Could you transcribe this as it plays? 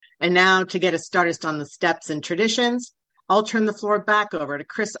And now to get us started on the steps and traditions, I'll turn the floor back over to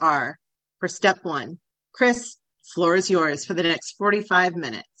Chris R. for step 1. Chris, floor is yours for the next 45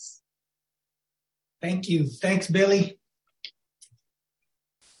 minutes. Thank you. Thanks, Billy.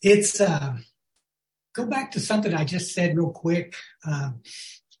 It's go back to something I just said real quick.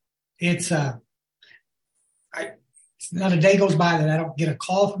 It's not a day goes by that I don't get a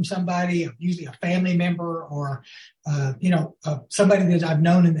call from somebody, usually a family member or, somebody that I've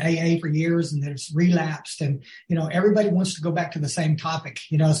known in AA for years and that's relapsed. And, everybody wants to go back to the same topic.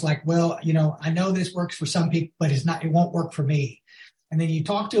 It's like, well, I know this works for some people, but it won't work for me. And then you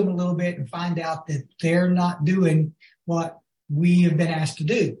talk to them a little bit and find out that they're not doing what we have been asked to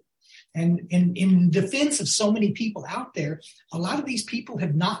do. And in defense of so many people out there, a lot of these people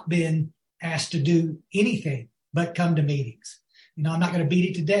have not been asked to do anything but come to meetings. I'm not going to beat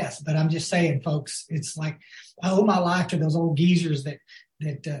it to death, but I'm just saying, folks, it's like I owe my life to those old geezers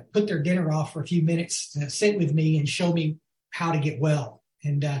that put their dinner off for a few minutes to sit with me and show me how to get well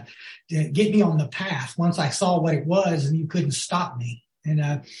and to get me on the path once I saw what it was and you couldn't stop me.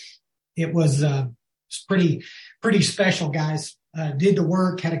 And it was pretty special, guys. Did the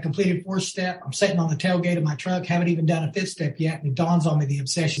work, had a completed 4th step. I'm sitting on the tailgate of my truck, haven't even done a 5th step yet. And it dawns on me the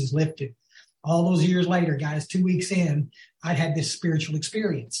obsession's lifted. All those years later, guys, 2 weeks in, I'd had this spiritual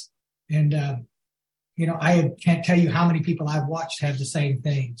experience. And, I can't tell you how many people I've watched have the same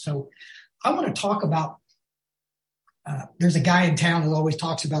thing. So I want to talk about, there's a guy in town who always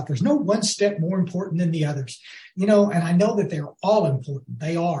talks about there's no one step more important than the others, and I know that they're all important.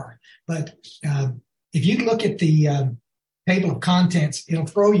 They are. But if you look at the table of contents, it'll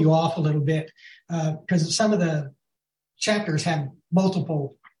throw you off a little bit because some of the chapters have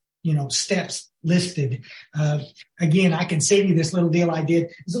multiple steps listed. Again, I can send you this little deal I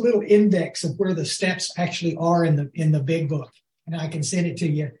did. It's a little index of where the steps actually are in the big book. And I can send it to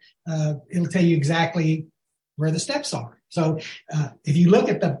you. It'll tell you exactly where the steps are. So, if you look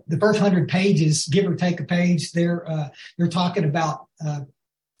at the first 100 pages, give or take a page, they're talking about,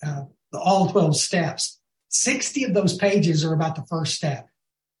 all 12 steps. 60 of those pages are about the first step.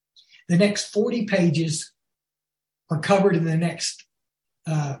 The next 40 pages are covered in the next,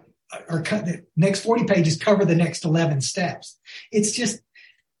 the next 40 pages cover the next 11 steps. It's just,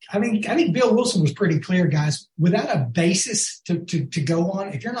 I think Bill Wilson was pretty clear, guys. Without a basis to go on,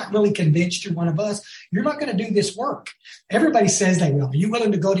 if you're not really convinced you're one of us, you're not going to do this work. Everybody says they will. Are you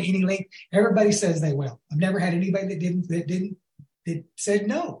willing to go to any length? Everybody says they will. I've never had anybody that said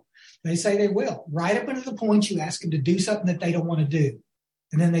no. They say they will. Right up until the point you ask them to do something that they don't want to do.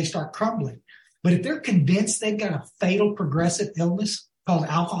 And then they start crumbling. But if they're convinced they've got a fatal progressive illness called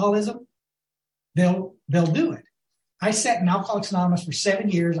alcoholism, they'll do it. I sat in Alcoholics Anonymous for 7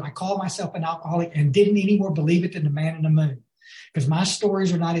 years. I called myself an alcoholic and didn't any more believe it than the man in the moon. Because my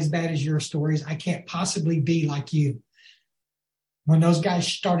stories are not as bad as your stories. I can't possibly be like you. When those guys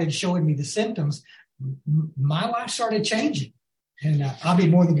started showing me the symptoms, my life started changing. And I'll be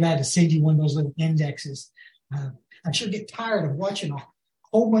more than glad to send you one of those little indexes. I sure get tired of watching a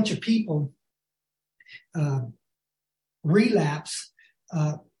whole bunch of people relapse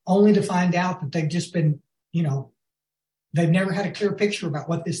only to find out that they've just been, they've never had a clear picture about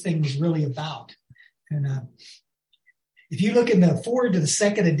what this thing is really about. And if you look in the forward to the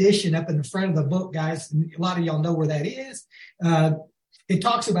second edition up in the front of the book, guys, a lot of y'all know where that is. It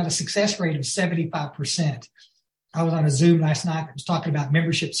talks about a success rate of 75%. I was on a Zoom last night. I was talking about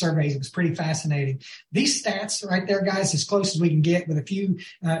membership surveys. It was pretty fascinating. These stats right there, guys, as close as we can get with a few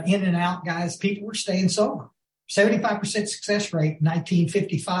in and out guys, people were staying sober. 75% success rate in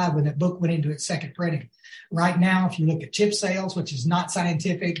 1955 when that book went into its second printing. Right now, if you look at chip sales, which is not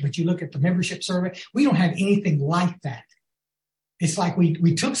scientific, but you look at the membership survey, we don't have anything like that. It's like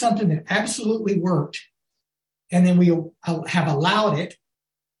we took something that absolutely worked, and then we have allowed it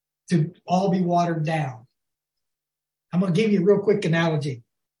to all be watered down. I'm going to give you a real quick analogy,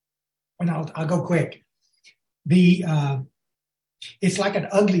 and I'll go quick. It's like an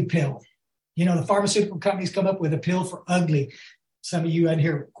ugly pill. The pharmaceutical companies come up with a pill for ugly. Some of you out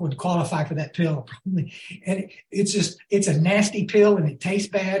here would qualify for that pill. And it's a nasty pill and it tastes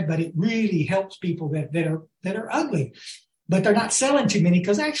bad, but it really helps people that are ugly. But they're not selling too many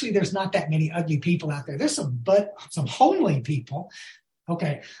because actually there's not that many ugly people out there. There's some homely people.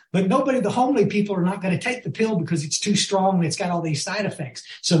 Okay. But the homely people are not going to take the pill because it's too strong and it's got all these side effects.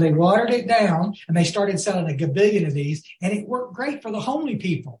 So they watered it down and they started selling a gabillion of these, and it worked great for the homely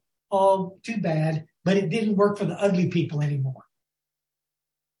people. Oh, too bad. But it didn't work for the ugly people anymore.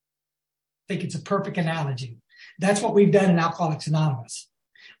 I think it's a perfect analogy. That's what we've done in Alcoholics Anonymous.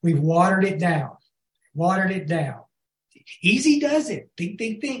 We've watered it down. Easy does it.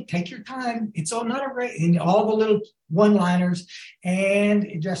 Think. Take your time. It's all not a race. And all the little one-liners, and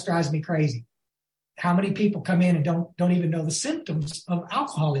it just drives me crazy. How many people come in and don't even know the symptoms of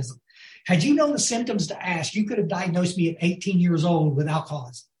alcoholism? Had you known the symptoms to ask, you could have diagnosed me at 18 years old with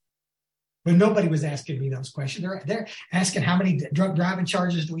alcoholism. But nobody was asking me those questions. They're asking how many drunk driving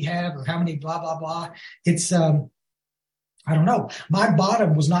charges do we have, or how many blah, blah, blah. It's, I don't know. My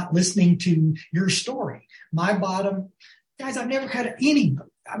bottom was not listening to your story. My bottom, guys, I've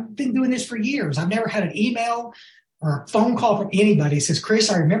been doing this for years. I've never had an email or a phone call from anybody that says,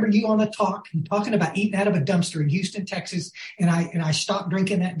 Chris, I remember you on the talking about eating out of a dumpster in Houston, Texas. And I stopped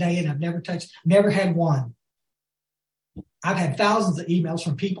drinking that day, and I've never had one. I've had thousands of emails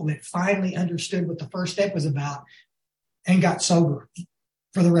from people that finally understood what the first step was about and got sober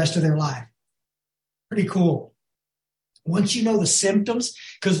for the rest of their life. Pretty cool. Once you know the symptoms,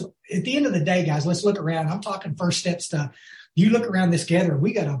 because at the end of the day, guys, let's look around. I'm talking first step stuff. You look around this gathering,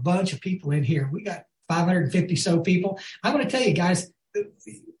 we got a bunch of people in here. We got 550 so people. I'm going to tell you guys,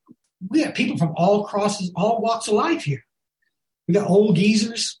 we have people from all walks of life here. We got old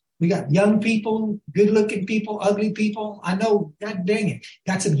geezers. We got young people, good-looking people, ugly people. I know, God dang it.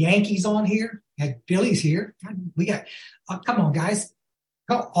 Got some Yankees on here. Had Phillies here. We got, come on, guys.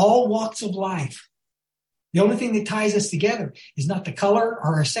 All walks of life. The only thing that ties us together is not the color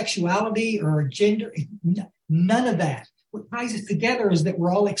or our sexuality or our gender. None of that. What ties us together is that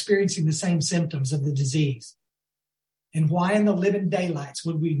we're all experiencing the same symptoms of the disease. And why in the living daylights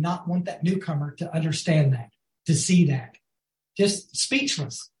would we not want that newcomer to understand that, to see that? Just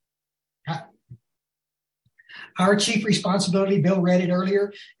speechless. Our chief responsibility, Bill read it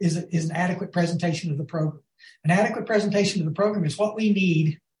earlier, is an adequate presentation of the program. An adequate presentation of the program is what we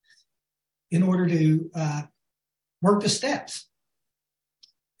need in order to work the steps.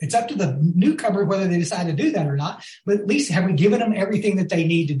 It's up to the newcomer whether they decide to do that or not, but at least have we given them everything that they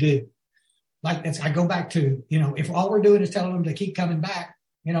need to do? Like I go back to, if all we're doing is telling them to keep coming back,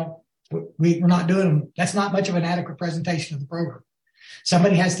 we're not doing them. That's not much of an adequate presentation of the program.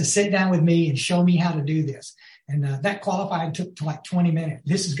 Somebody has to sit down with me and show me how to do this. And that qualifying took to like 20 minutes.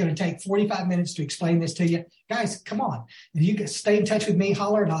 This is going to take 45 minutes to explain this to you. Guys, come on. If you can stay in touch with me,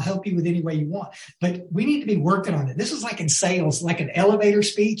 holler, and I'll help you with any way you want. But we need to be working on it. This is like in sales, like an elevator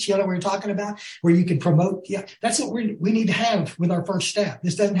speech, what we're talking about, where you can promote. Yeah, that's what we need to have with our first step.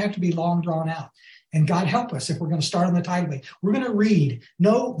 This doesn't have to be long drawn out. And God help us if we're going to start on the title way. We're going to read.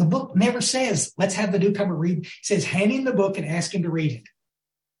 No, the book never says, let's have the newcomer read. It says, hand him the book and ask him to read it.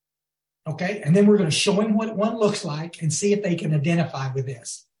 Okay. And then we're going to show him what one looks like and see if they can identify with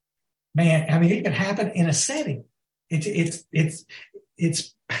this. Man, I mean, it can happen in a setting. It's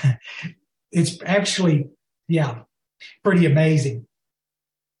actually, pretty amazing.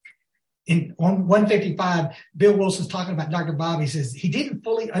 On 155, Bill Wilson's talking about Dr. Bob. He says he didn't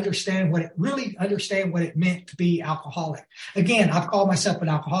fully understand what it meant to be alcoholic. Again, I've called myself an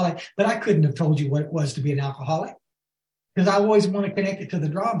alcoholic, but I couldn't have told you what it was to be an alcoholic because I always want to connect it to the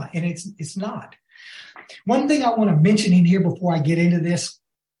drama, and it's not. One thing I want to mention in here before I get into this,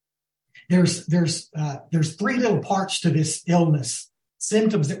 there's three little parts to this illness.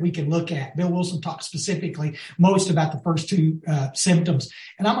 Symptoms that we can look at. Bill Wilson talked specifically most about the first two symptoms,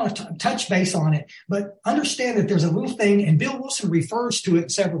 and I'm going to touch base on it, but understand that there's a little thing, and Bill Wilson refers to it in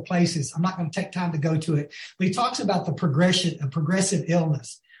several places. I'm not going to take time to go to it, but he talks about the progressive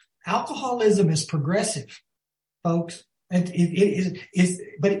illness. Alcoholism is progressive, folks. It is,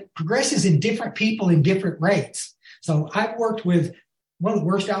 but it progresses in different people in different rates. So I've worked with one of the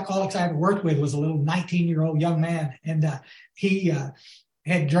worst alcoholics I ever worked with was a little 19-year-old young man. And he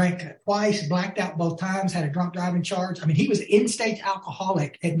had drank twice, blacked out both times, had a drunk driving charge. I mean, he was in-stage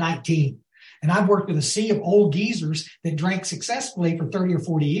alcoholic at 19. And I've worked with a sea of old geezers that drank successfully for 30 or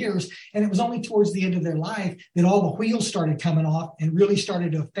 40 years. And it was only towards the end of their life that all the wheels started coming off and really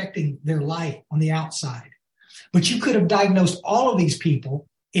started affecting their life on the outside. But you could have diagnosed all of these people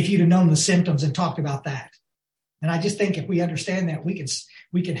if you'd have known the symptoms and talked about that. And I just think if we understand that, we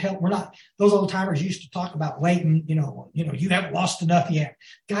can help. We're not, those old timers used to talk about waiting, you haven't lost enough yet.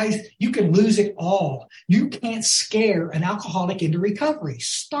 Guys, you can lose it all. You can't scare an alcoholic into recovery.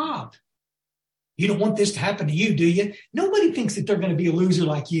 Stop. You don't want this to happen to you, do you? Nobody thinks that they're going to be a loser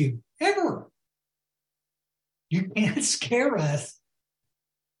like you, ever. You can't scare us.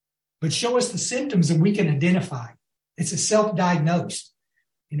 But show us the symptoms and we can identify. It's a self-diagnosed.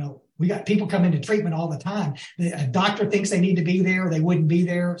 We got people come into treatment all the time. A doctor thinks they need to be there. They wouldn't be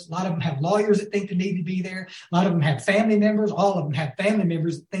there. A lot of them have lawyers that think they need to be there. A lot of them have family members. All of them have family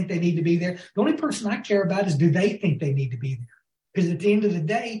members that think they need to be there. The only person I care about is, do they think they need to be there? Because at the end of the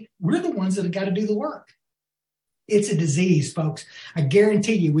day, we're the ones that have got to do the work. It's a disease, folks. I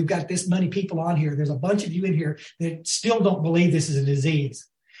guarantee you, we've got this many people on here. There's a bunch of you in here that still don't believe this is a disease.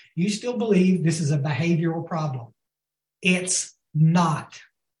 You still believe this is a behavioral problem. It's not.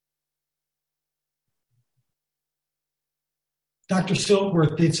 Dr.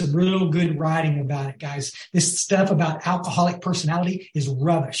 Silkworth did some real good writing about it, guys. This stuff about alcoholic personality is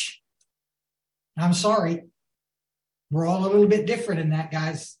rubbish. I'm sorry. We're all a little bit different in that,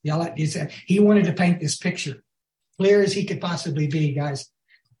 guys. He wanted to paint this picture clear as he could possibly be, guys.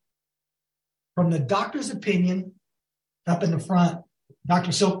 From the doctor's opinion, up in the front, Dr.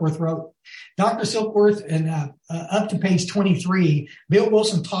 Silkworth wrote, Dr. Silkworth, and up to page 23, Bill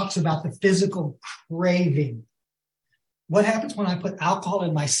Wilson talks about the physical craving. What happens when I put alcohol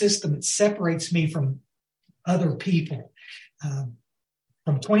in my system? It separates me from other people.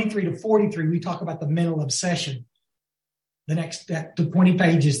 From 23 to 43, we talk about the mental obsession. The next to 20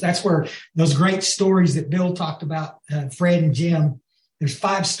 pages, that's where those great stories that Bill talked about, Fred and Jim, there's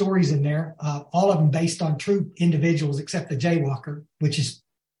 5 stories in there, all of them based on true individuals except the jaywalker, which is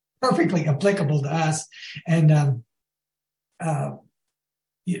perfectly applicable to us. And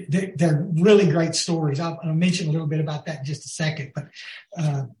they're really great stories. I'll mention a little bit about that in just a second. But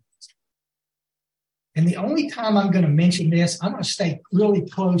and the only time I'm going to mention this, I'm going to stay really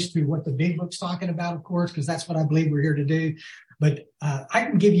close to what the big book's talking about, of course, because that's what I believe we're here to do. But I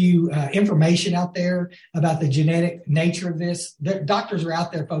can give you information out there about the genetic nature of this. The doctors are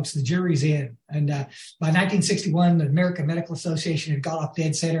out there, folks. The jury's in. And by 1961, the American Medical Association had got off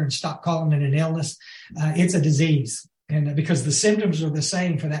dead center and stopped calling it an illness. It's a disease. And because the symptoms are the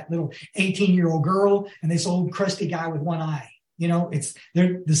same for that little 18-year-old girl and this old crusty guy with one eye.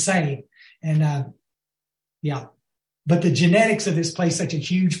 They're the same. And yeah. But the genetics of this play such a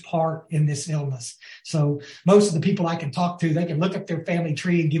huge part in this illness. So most of the people I can talk to, they can look up their family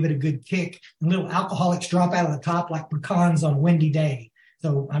tree and give it a good kick. And little alcoholics drop out of the top like pecans on a windy day.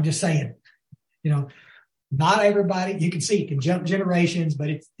 So I'm just saying, not everybody, you can see it can jump generations,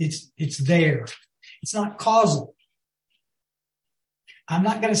 but it's there. It's not causal. I'm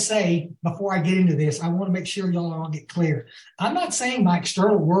not going to say, before I get into this, I want to make sure y'all all get clear. I'm not saying my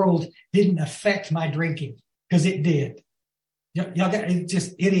external world didn't affect my drinking. Because it did. Y'all got it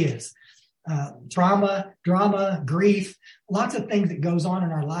is. Trauma, drama, grief, lots of things that goes on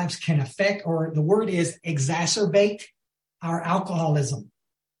in our lives can affect, or the word is exacerbate, our alcoholism.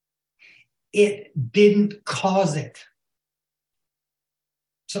 It didn't cause it.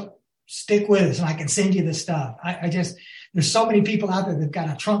 So stick with us and I can send you the stuff. There's so many people out there that've got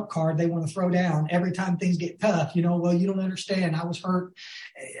a trump card they want to throw down every time things get tough. Well, you don't understand. I was hurt.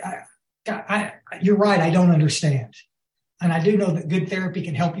 You're right. I don't understand. And I do know that good therapy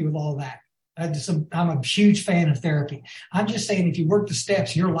can help you with all that. I'm a huge fan of therapy. I'm just saying, if you work the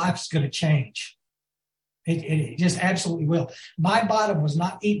steps, your life's going to change. It just absolutely will. My bottom was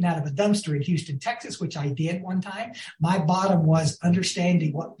not eating out of a dumpster in Houston, Texas, which I did one time. My bottom was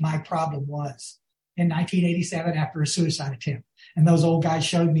understanding what my problem was in 1987 after a suicide attempt. And those old guys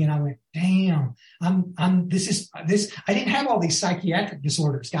showed me and I went, damn, I didn't have all these psychiatric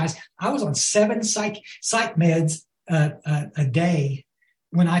disorders, guys. I was on 7 psych meds a day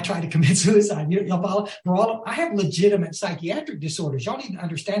when I tried to commit suicide. Y'all follow? I have legitimate psychiatric disorders. Y'all need to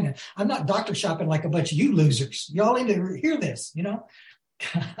understand that. I'm not doctor shopping like a bunch of you losers. Y'all need to hear this,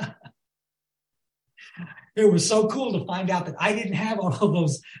 It was so cool to find out that I didn't have all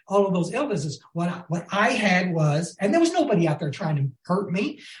of those illnesses. What I had was, and there was nobody out there trying to hurt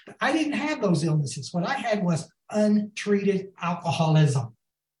me, but I didn't have those illnesses. What I had was untreated alcoholism.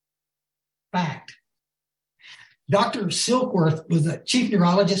 Fact. Dr. Silkworth was a chief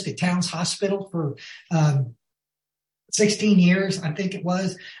neurologist at Towns Hospital for 16 years, I think it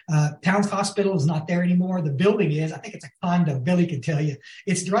was. Towns Hospital is not there anymore. The building is. I think it's a condo. Billy can tell you.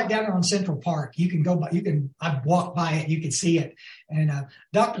 It's right down there on Central Park. You can go by. I've walked by it. You can see it. And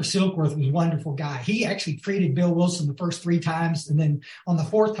Dr. Silkworth was a wonderful guy. He actually treated Bill Wilson the first 3 times. And then on the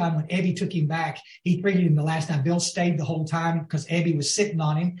 4th time, when Ebby took him back, he treated him the last time. Bill stayed the whole time because Ebby was sitting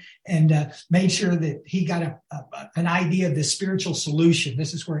on him and made sure that he got an idea of the spiritual solution.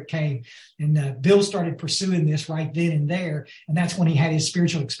 This is where it came. And Bill started pursuing this right then and there. And that's when he had his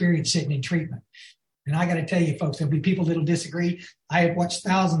spiritual experience sitting in treatment. And I got to tell you, folks, there'll be people that'll disagree. I have watched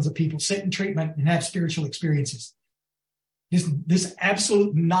thousands of people sit in treatment and have spiritual experiences. This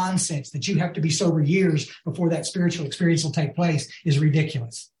absolute nonsense that you have to be sober years before that spiritual experience will take place is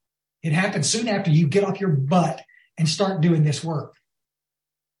ridiculous. It happens soon after you get off your butt and start doing this work.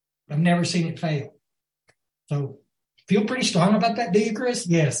 I've never seen it fail. So feel pretty strong about that, do you, Chris?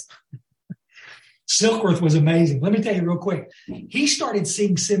 Yes. Silkworth was amazing. Let me tell you real quick. He started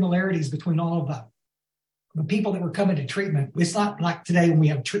seeing similarities between all of them. the people that were coming to treatment, it's not like today when we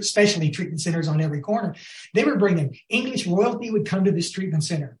have specialty treatment centers on every corner. They were bringing English royalty would come to this treatment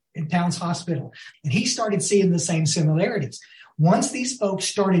center in Towns Hospital. And he started seeing the same similarities. Once these folks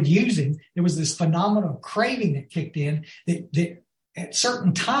started using, there was this phenomenal craving that kicked in that at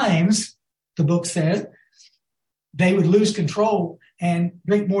certain times, the book says, they would lose control and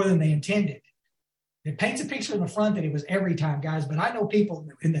drink more than they intended. It paints a picture in the front that it was every time, guys, but I know people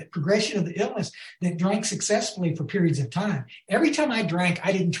in the progression of the illness that drank successfully for periods of time. Every time I drank,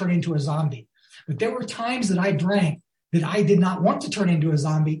 I didn't turn into a zombie. But there were times that I drank that I did not want to turn into a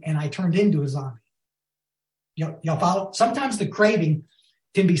zombie, and I turned into a zombie. Y'all follow? Sometimes the craving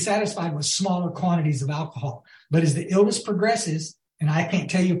can be satisfied with smaller quantities of alcohol. But as the illness progresses, and I can't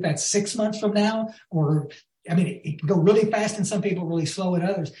tell you if that's 6 months from now or it can go really fast in some people, really slow in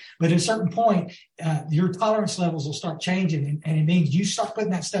others. But at a certain point, your tolerance levels will start changing, and it means you start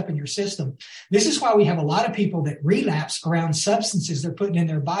putting that stuff in your system. This is why we have a lot of people that relapse around substances they're putting in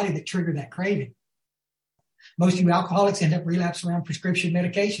their body that trigger that craving. Most of you alcoholics end up relapsing around prescription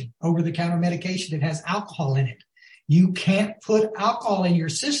medication, over-the-counter medication that has alcohol in it. You can't put alcohol in your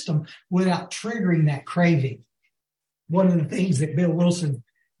system without triggering that craving. One of the things that Bill Wilson,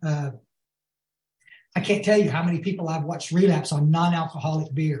 I can't tell you how many people I've watched relapse on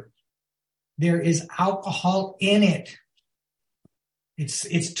non-alcoholic beer. There is alcohol in it.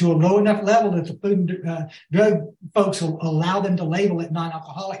 It's to a low enough level that the food and drug folks will allow them to label it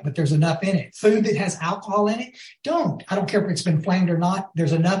non-alcoholic, but there's enough in it. Food that has alcohol in it, I don't care if it's been flamed or not.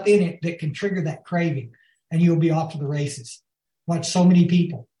 There's enough in it that can trigger that craving, and you'll be off to the races. Watch so many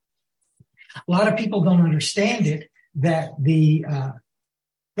people. A lot of people don't understand it, that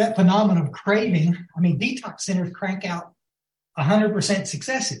that phenomenon of craving, detox centers crank out 100%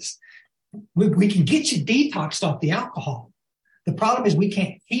 successes. We can get you detoxed off the alcohol. The problem is we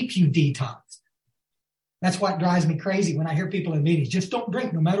can't keep you detoxed. That's what drives me crazy when I hear people in meetings, just don't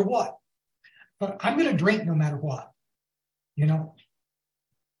drink no matter what. But I'm going to drink no matter what. Don't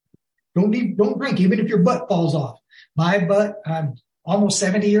drink even if your butt falls off. My butt, I'm almost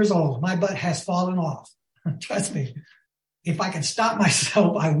 70 years old. My butt has fallen off. Trust me. If I could stop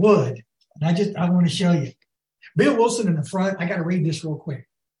myself, I would. And I want to show you. Bill Wilson in the front, I got to read this real quick.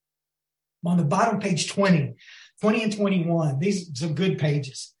 On the bottom, page 20 and 21, these are some good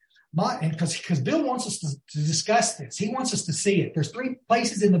pages. Because Bill wants us to discuss this. He wants us to see it. There's 3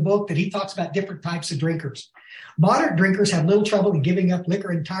 places in the book that he talks about different types of drinkers. Moderate drinkers have little trouble in giving up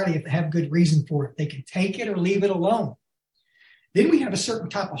liquor entirely if they have good reason for it. They can take it or leave it alone. Then we have a certain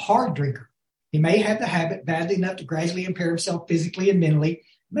type of hard drinker. He may have the habit badly enough to gradually impair himself physically and mentally,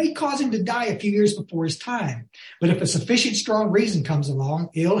 may cause him to die a few years before his time. But if a sufficient strong reason comes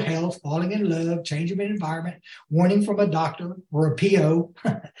along, ill health, falling in love, change of environment, warning from a doctor or a PO,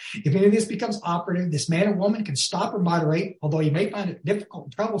 if any of this becomes operative, this man or woman can stop or moderate, although he may find it difficult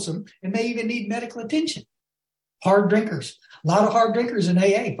and troublesome and may even need medical attention. Hard drinkers. A lot of hard drinkers in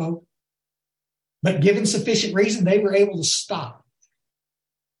AA, folks. But given sufficient reason, they were able to stop.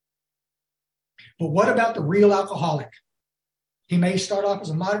 But what about the real alcoholic? He may start off as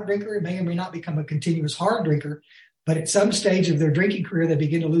a moderate drinker. He may or may not become a continuous hard drinker. But at some stage of their drinking career, they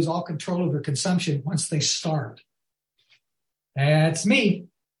begin to lose all control of their consumption once they start. That's me.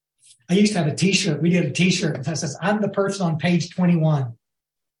 I used to have a T-shirt. We did a T-shirt that says, I'm the person on page 21.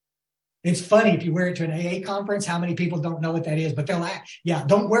 It's funny if you wear it to an AA conference, how many people don't know what that is. But they'll ask,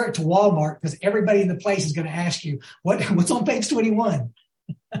 don't wear it to Walmart because everybody in the place is going to ask you, what's on page 21?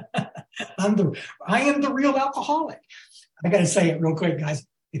 I am the real alcoholic. I got to say it real quick, guys.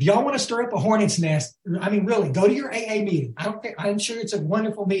 If y'all want to stir up a hornet's nest, really, go to your AA meeting. I don't care. I'm sure it's a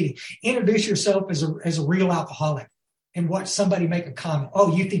wonderful meeting. Introduce yourself as a real alcoholic and watch somebody make a comment.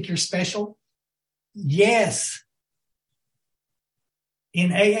 Oh, you think you're special? Yes.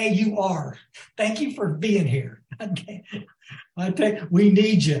 In AA, you are. Thank you for being here. We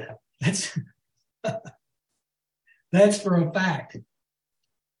need you. That's for a fact.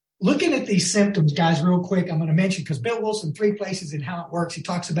 Looking at these symptoms, guys, real quick, I'm going to mention, because Bill Wilson, 3 places in how it works, he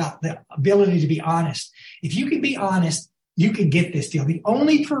talks about the ability to be honest. If you can be honest, you can get this deal. The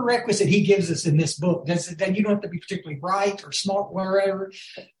only prerequisite he gives us in this book, that you don't have to be particularly bright or smart, wherever.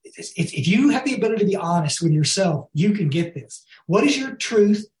 If you have the ability to be honest with yourself, you can get this. What is your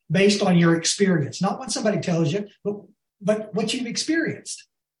truth based on your experience? Not what somebody tells you, but what you've experienced.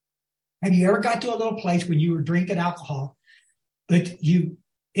 Have you ever got to a little place when you were drinking alcohol, but you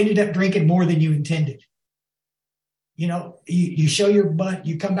ended up drinking more than you intended? You show your butt,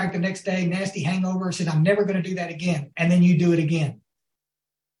 you come back the next day, nasty hangover, said, I'm never going to do that again. And then you do it again.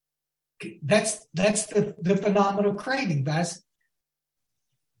 That's the phenomenal craving, guys.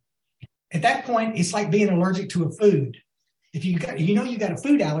 At that point, it's like being allergic to a food. If you got a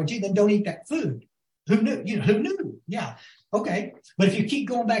food allergy, then don't eat that food. Who knew? Who knew? Yeah. Okay. But if you keep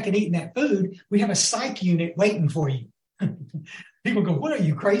going back and eating that food, we have a psych unit waiting for you. People go, what, are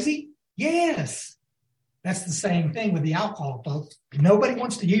you crazy? Yes. That's the same thing with the alcohol, folks. Nobody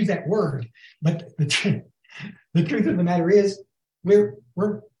wants to use that word, but the truth of the matter is we're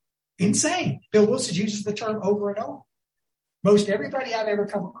insane. Bill Wilson uses the term over and over. Most everybody I've ever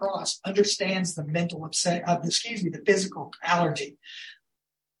come across understands the the physical allergy.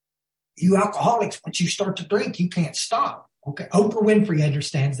 You alcoholics, once you start to drink, you can't stop. Okay. Oprah Winfrey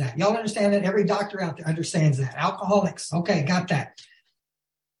understands that. Y'all understand that? Every doctor out there understands that. Alcoholics. Okay. Got that.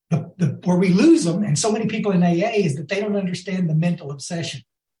 Where we lose them, and so many people in AA, is that they don't understand the mental obsession.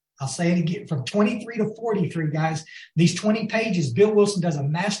 I'll say it again. From 23 to 43, guys, these 20 pages, Bill Wilson does a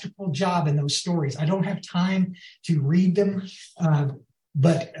masterful job in those stories. I don't have time to read them,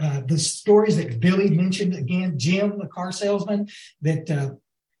 but the stories that Billy mentioned, again, Jim, the car salesman, that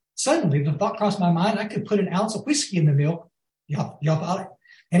suddenly the thought crossed my mind, I could put an ounce of whiskey in the milk, y'all thought it,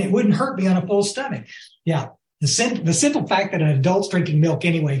 and it wouldn't hurt me on a full stomach. Yeah, the simple fact that an adult's drinking milk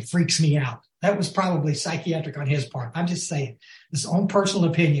anyway freaks me out. That was probably psychiatric on his part. I'm just saying, this own personal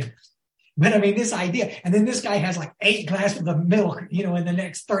opinion. But I mean, this idea, and then this guy has like 8 glasses of milk, in the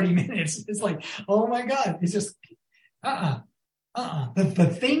next 30 minutes. It's like, oh my God, it's just,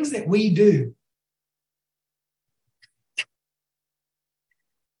 The things that we do.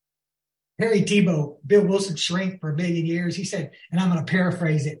 Harry Tebow, Bill Wilson shrink for 1 billion years. He said, and I'm going to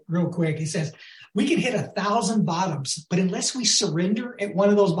paraphrase it real quick. He says, we can hit 1,000 bottoms, but unless we surrender at one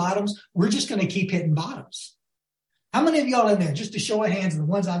of those bottoms, we're just going to keep hitting bottoms. How many of y'all in there, just to show of hands, the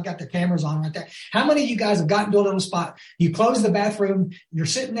ones I've got their cameras on right there, how many of you guys have gotten to a little spot? You close the bathroom, you're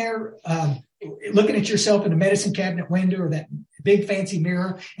sitting there looking at yourself in the medicine cabinet window or that big fancy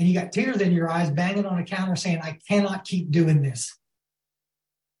mirror, and you got tears in your eyes, banging on a counter saying, I cannot keep doing this.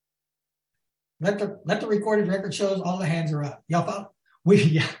 Let the recorded record shows all the hands are up. Y'all follow?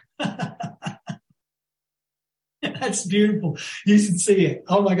 Yeah. That's beautiful. You should see it.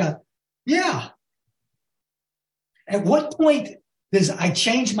 Oh my God. Yeah. At what point does I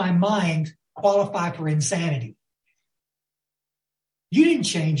change my mind qualify for insanity? You didn't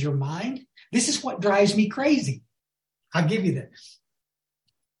change your mind. This is what drives me crazy. I'll give you this.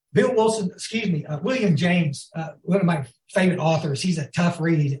 William James, one of my favorite authors. He's a tough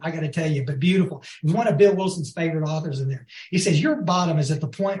read, I got to tell you, but beautiful. He's one of Bill Wilson's favorite authors in there. He says, your bottom is at the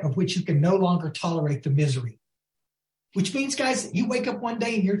point of which you can no longer tolerate the misery. Which means, guys, you wake up one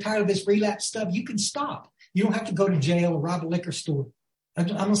day and you're tired of this relapse stuff, you can stop. You don't have to go to jail or rob a liquor store. I'm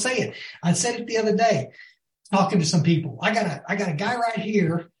going to say it. I said it the other day, talking to some people. I got a guy right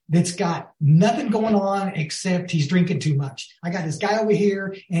here that's got nothing going on except he's drinking too much. I got this guy over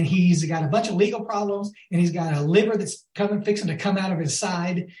here, and he's got a bunch of legal problems, and he's got a liver that's fixing to come out of his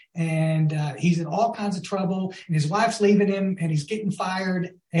side, and he's in all kinds of trouble, and his wife's leaving him, and he's getting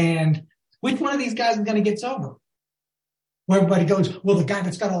fired. And which one of these guys is going to get sober? Where everybody goes, well, the guy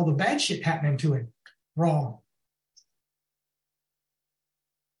that's got all the bad shit happening to him. Wrong.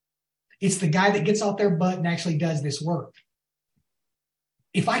 It's the guy that gets off their butt and actually does this work.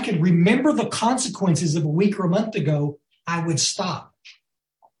 If I could remember the consequences of a week or a month ago, I would stop.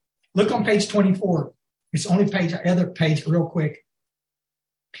 Look on page 24. It's the only other page real quick.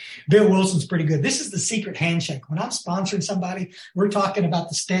 Bill Wilson's pretty good. This is the secret handshake. When I'm sponsoring somebody, we're talking about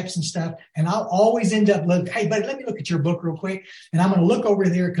the steps and stuff, and I'll always end up looking, hey, buddy, let me look at your book real quick, and I'm going to look over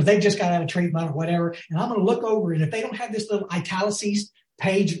there because they just got out of treatment or whatever, and I'm going to look over, and if they don't have this little italics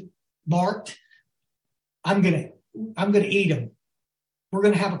page marked, I'm going to eat them. We're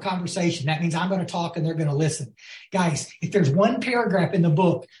going to have a conversation. That means I'm going to talk and they're going to listen. Guys, if there's one paragraph in the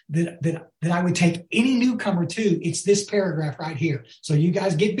book that I would take any newcomer to, it's this paragraph right here. So you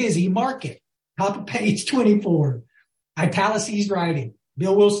guys get busy, mark it. Top of page 24. Italicized writing.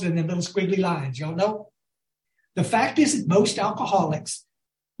 Bill Wilson in the little squiggly lines. Y'all know? The fact is that most alcoholics,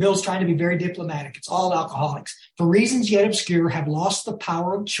 Bill's trying to be very diplomatic. It's all alcoholics, for reasons yet obscure, have lost the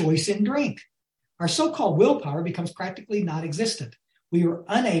power of choice in drink. Our so-called willpower becomes practically non-existent. We are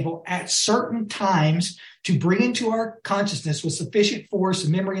unable at certain times to bring into our consciousness with sufficient force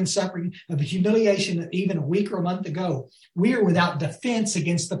and memory and suffering of the humiliation of even a week or a month ago. We are without defense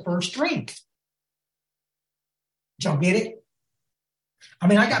against the first drink. Did y'all get it? I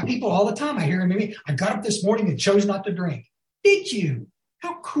mean, I got people all the time. I hear them. I got up this morning and chose not to drink. Did you?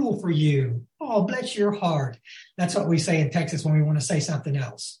 How cool for you. Oh, bless your heart. That's what we say in Texas when we want to say something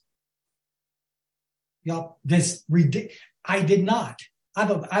else. Y'all, I did not.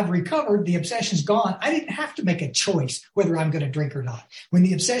 I've recovered. The obsession's gone. I didn't have to make a choice whether I'm going to drink or not. When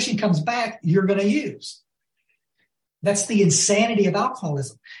the obsession comes back, you're going to use. That's the insanity of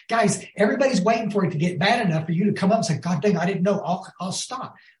alcoholism. Guys, everybody's waiting for it to get bad enough for you to come up and say, God dang, I didn't know. I'll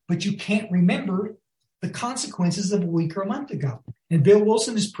stop. But you can't remember the consequences of a week or a month ago. And Bill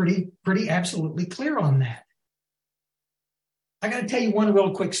Wilson is pretty absolutely clear on that. I got to tell you one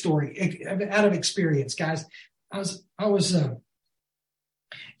real quick story out of experience, guys. I was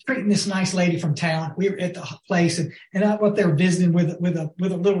treating this nice lady from town. We were at the place, and I went there visiting with a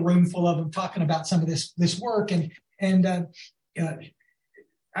little room full of them, talking about some of this work. And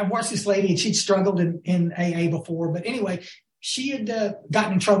I watched this lady, and she'd struggled in AA before. But anyway, she had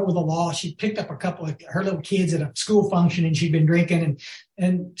gotten in trouble with the law. She picked up a couple of her little kids at a school function, and she'd been drinking,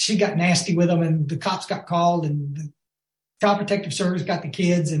 and she got nasty with them, and the cops got called, and the Child Protective Service got the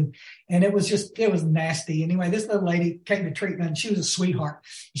kids, and it was nasty. Anyway, this little lady came to treatment, and she was a sweetheart.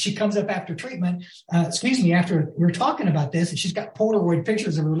 She comes up after treatment, after we were talking about this, and she's got Polaroid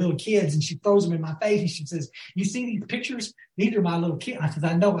pictures of her little kids, and she throws them in my face, and she says, "You see these pictures? These are my little kids." I said,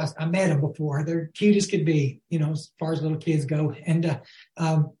 "I know. I met them before. They're cute as could be, as far as little kids go." And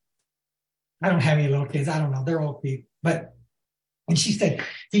I don't have any little kids. I don't know. They're all cute. And she said,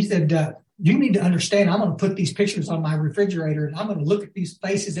 "You need to understand, I'm going to put these pictures on my refrigerator, and I'm going to look at these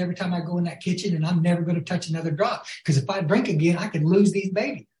faces every time I go in that kitchen, and I'm never going to touch another drop, because if I drink again, I could lose these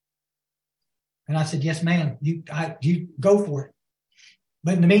babies." And I said, "Yes, ma'am, you go for it.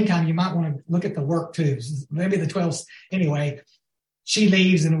 But in the meantime, you might want to look at the work too." Maybe the 12th. Anyway, she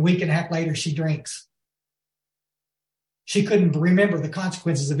leaves, and a week and a half later, she drinks. She couldn't remember the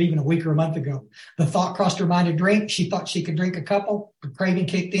consequences of even a week or a month ago. The thought crossed her mind to drink. She thought she could drink a couple. The craving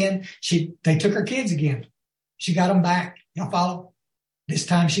kicked in. They took her kids again. She got them back. Y'all follow? This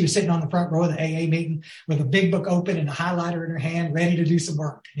time she was sitting on the front row of the AA meeting with a big book open and a highlighter in her hand, ready to do some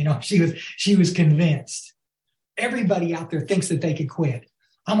work. She was convinced. Everybody out there thinks that they could quit.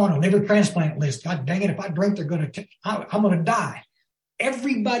 I'm on a liver transplant list. God dang it, if I drink, I'm going to die.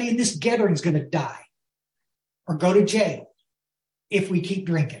 Everybody in this gathering is going to die or go to jail if we keep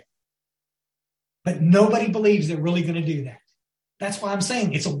drinking. But nobody believes they're really going to do that. That's why I'm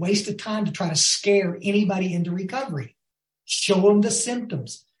saying it's a waste of time to try to scare anybody into recovery. Show them the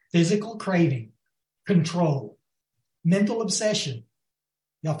symptoms: physical craving, control, mental obsession.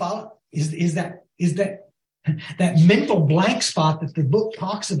 Y'all follow? Is that mental blank spot that the book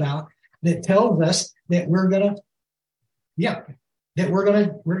talks about, that tells us that we're gonna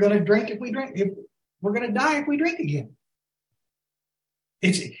drink if we drink. We're going to die if we drink again.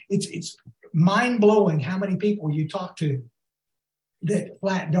 It's mind-blowing how many people you talk to that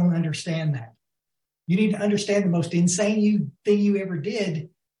flat don't understand that. You need to understand the most insane thing you ever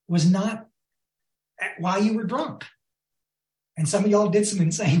did was not while you were drunk. And some of y'all did some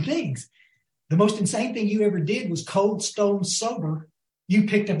insane things. The most insane thing you ever did was cold stone sober. You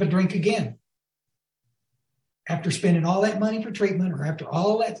picked up a drink again. After spending all that money for treatment, or after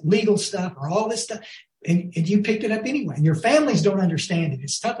all that legal stuff, or all this stuff, and you picked it up anyway. And your families don't understand it.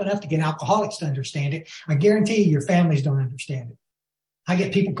 It's tough enough to get alcoholics to understand it. I guarantee you your families don't understand it. I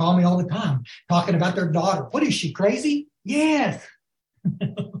get people call me all the time talking about their daughter. What is she, crazy? Yes.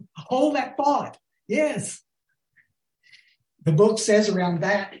 Hold that thought. Yes. The book says around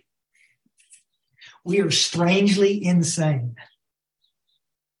that, we are strangely insane.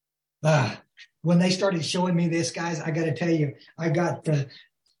 When they started showing me this, guys, I got to tell you,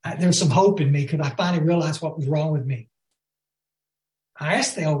 there's some hope in me, because I finally realized what was wrong with me. I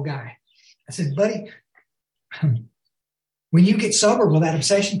asked the old guy, I said, "Buddy, when you get sober, will that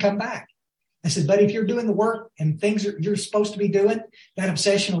obsession come back?" I said, "Buddy, if you're doing the work and things you're supposed to be doing, that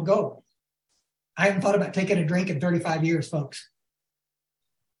obsession will go." I haven't thought about taking a drink in 35 years, folks.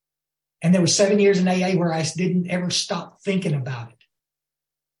 And there were 7 years in AA where I didn't ever stop thinking about it.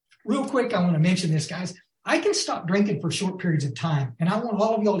 Real quick, I want to mention this, guys. I can stop drinking for short periods of time. And I want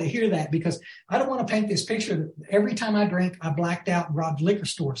all of y'all to hear that, because I don't want to paint this picture that every time I drank, I blacked out and robbed liquor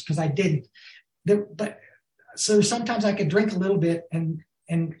stores, because I didn't. So sometimes I could drink a little bit and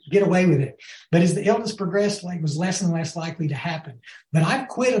get away with it. But as the illness progressed, it was less and less likely to happen. But I've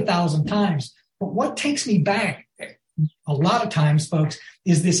quit 1,000 times. But what takes me back a lot of times, folks,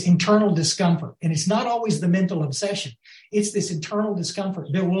 is this internal discomfort. And it's not always the mental obsession. It's this internal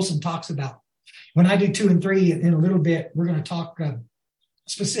discomfort Bill Wilson talks about. When I do 2 and 3 in a little bit, we're going to talk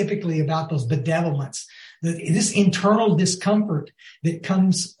specifically about those bedevilments, this internal discomfort that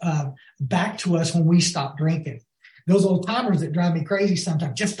comes back to us when we stop drinking. Those old timers that drive me crazy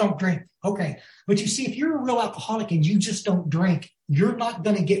sometimes, just don't drink. Okay. But you see, if you're a real alcoholic and you just don't drink, you're not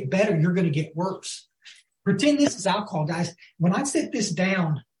going to get better. You're going to get worse. Pretend this is alcohol, guys. When I set this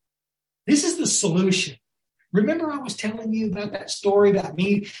down, this is the solution. Remember I was telling you about that story about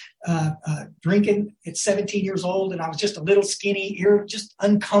me drinking at 17 years old, and I was just a little skinny, just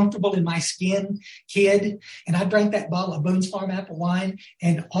uncomfortable in my skin kid, and I drank that bottle of Boone's Farm apple wine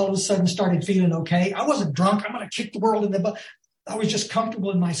and all of a sudden started feeling okay. I wasn't drunk. I'm going to kick the world in the butt. I was just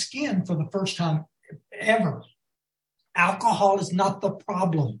comfortable in my skin for the first time ever. Alcohol is not the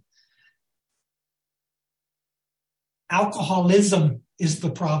problem. Alcoholism is the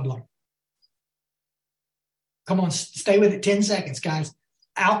problem. Come on, stay with it 10 seconds, guys.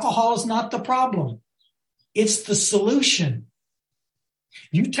 Alcohol is not the problem. It's the solution.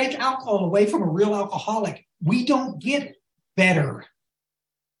 You take alcohol away from a real alcoholic, we don't get better.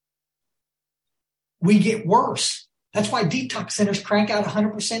 We get worse. That's why detox centers crank out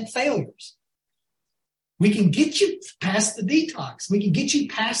 100% failures. We can get you past the detox. We can get you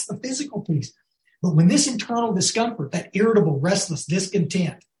past the physical piece. But when this internal discomfort, that irritable, restless,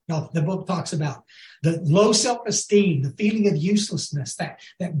 discontent, the book talks about the low self-esteem, the feeling of uselessness, that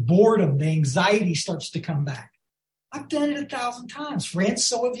boredom, the anxiety starts to come back. I've done it 1,000 times, friends.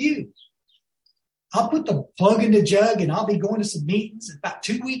 So have you. I'll put the plug in the jug and I'll be going to some meetings. About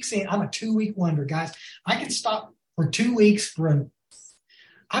 2 weeks in, I'm a 2-week wonder, guys. I can stop for 2 weeks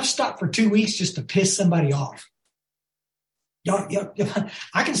I've stopped for 2 weeks just to piss somebody off.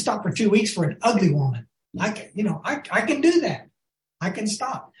 I can stop for 2 weeks for an ugly woman. I can do that. I can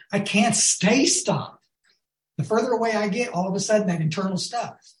stop. I can't stay stopped. The further away I get, all of a sudden that internal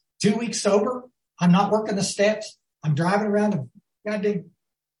stuff. 2 weeks sober, I'm not working the steps. I'm driving around the goddamn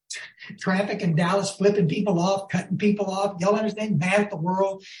traffic in Dallas, flipping people off, cutting people off. Y'all understand? Mad at the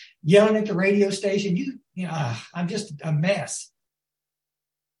world, yelling at the radio station. I'm just a mess.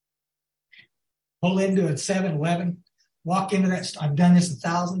 Pull into a 7-Eleven, walk into that. I've done this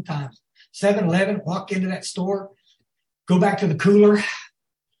 1,000 times. 7-Eleven, walk into that store, go back to the cooler. I'm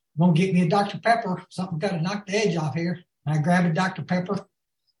going to get me a Dr. Pepper. Something got to knock the edge off here. And I grab a Dr. Pepper,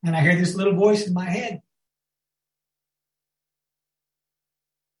 and I hear this little voice in my head.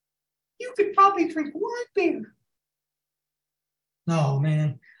 You could probably drink one beer. No,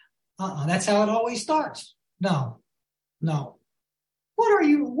 man. That's how it always starts. No. What are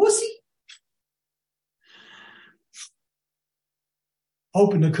you, a wussy?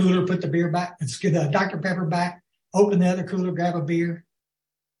 Open the cooler, put the beer back, get the Dr. Pepper back, open the other cooler, grab a beer,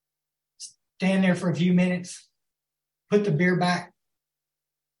 stand there for a few minutes, put the beer back,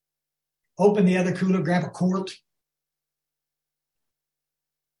 open the other cooler, grab a quart.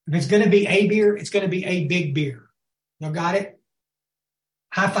 If it's going to be a beer, it's going to be a big beer. Y'all got it?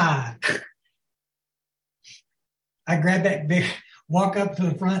 High five. I grab that beer, walk up to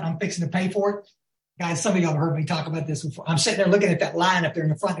the front. I'm fixing to pay for it. Guys, some of y'all have heard me talk about this before. I'm sitting there looking at that line up there in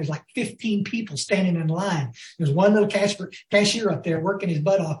the front. There's like 15 people standing in line. There's one little cashier up there working his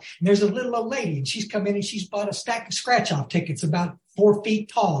butt off. And there's a little old lady, and she's come in and she's bought a stack of scratch-off tickets about 4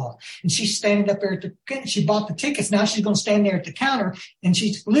 feet tall. And she's standing up there she bought the tickets. Now she's going to stand there at the counter, and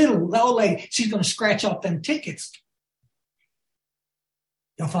she's little old lady. She's going to scratch off them tickets.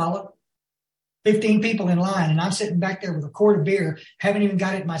 Y'all follow? 15 people in line, and I'm sitting back there with a quart of beer, haven't even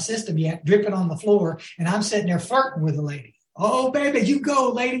got it in my system yet, dripping on the floor, and I'm sitting there flirting with the lady. Oh, baby, you go,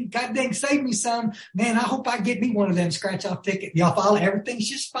 lady. God dang, save me some. Man, I hope I get me one of them scratch-off tickets. Y'all follow? Everything's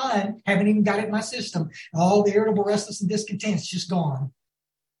just fine. Haven't even got it in my system. All the irritable, restless, and discontent's just gone.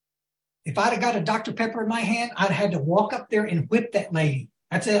 If I'd have got a Dr. Pepper in my hand, I'd have had to walk up there and whip that lady.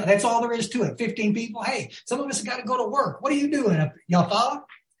 That's it. That's all there is to it. 15 people. Hey, some of us have got to go to work. What are you doing up there? Y'all follow?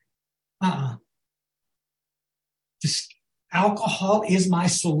 Just alcohol is my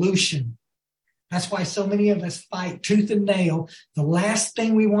solution. That's why so many of us fight tooth and nail. The last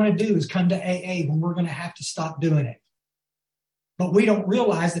thing we want to do is come to AA when we're going to have to stop doing it. But we don't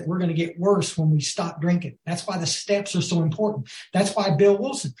realize that we're going to get worse when we stop drinking. That's why the steps are so important. That's why Bill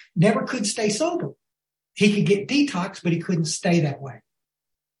Wilson never could stay sober. He could get detox, but he couldn't stay that way.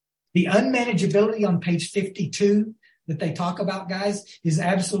 The unmanageability on page 52 that they talk about, guys, is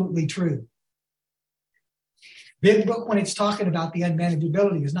absolutely true. Big Book, when it's talking about the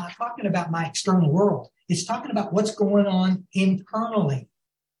unmanageability, is not talking about my external world. It's talking about what's going on internally.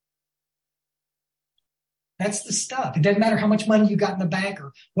 That's the stuff. It doesn't matter how much money you got in the bank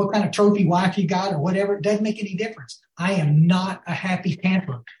or what kind of trophy wife you got or whatever. It doesn't make any difference. I am not a happy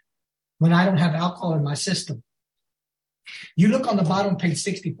camper when I don't have alcohol in my system. You look on the bottom of page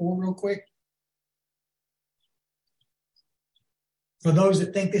 64 real quick. For those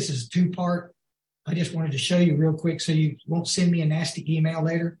that think this is a two-part, I just wanted to show you real quick so you won't send me a nasty email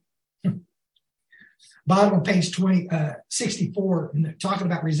later. Bottom of page 64, talking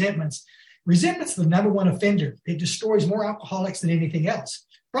about resentments. Resentment's the number one offender. It destroys more alcoholics than anything else.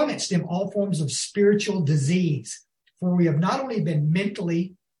 From it stem all forms of spiritual disease. For we have not only been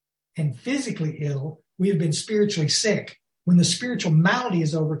mentally and physically ill, we have been spiritually sick. When the spiritual malady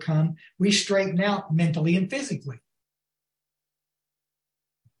is overcome, we straighten out mentally and physically.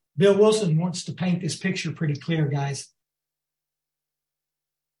 Bill Wilson wants to paint this picture pretty clear, guys.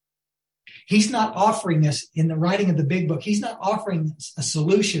 He's not offering us, in the writing of the big book, he's not offering us a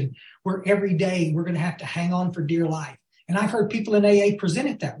solution where every day we're going to have to hang on for dear life. And I've heard people in AA present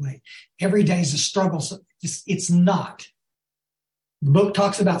it that way. Every day is a struggle. So it's not. The book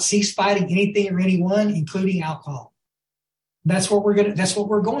talks about cease fighting anything or anyone, including alcohol. That's what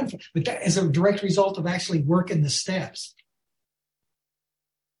we're going for. But that is a direct result of actually working the steps.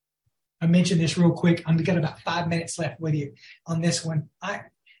 I mentioned this real quick. I've got about 5 minutes left with you on this one.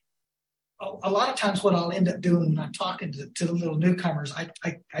 A lot of times what I'll end up doing when I'm talking to the little newcomers,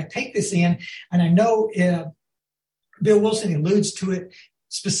 I take this in, and I know Bill Wilson alludes to it.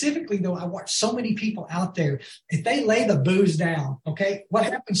 Specifically, though, I watch so many people out there, if they lay the booze down, okay, what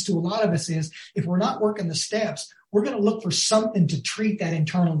happens to a lot of us is if we're not working the steps, we're going to look for something to treat that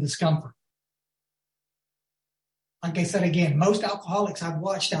internal discomfort. Like I said, again, most alcoholics I've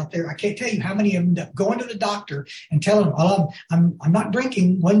watched out there, I can't tell you how many of them end up going to the doctor and telling them, well, I'm not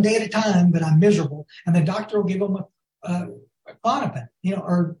drinking one day at a time, but I'm miserable. And the doctor will give them a Klonopin,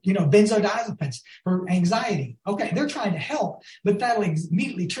 or benzodiazepines for anxiety. Okay, they're trying to help, but that'll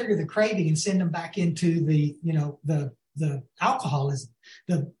immediately trigger the craving and send them back into the alcoholism,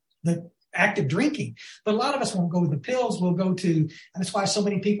 the active drinking. But a lot of us won't go with the pills. We'll go to, and that's why so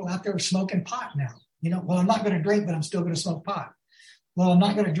many people out there are smoking pot now. Well, I'm not going to drink, but I'm still going to smoke pot. Well, I'm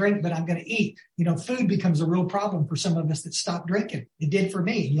not going to drink, but I'm going to eat. Food becomes a real problem for some of us that stop drinking. It did for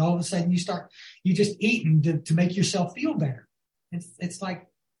me. All of a sudden you just eating to make yourself feel better. It's like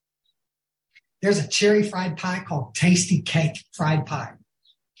there's a cherry fried pie called Tasty Cake fried pie.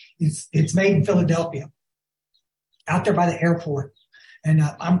 It's made in Philadelphia, out there by the airport. And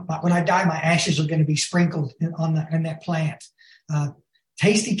when I die, my ashes are going to be sprinkled in that plant.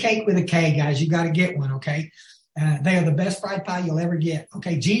 Tasty Cake with a K, guys. You got to get one, okay? They are the best fried pie you'll ever get.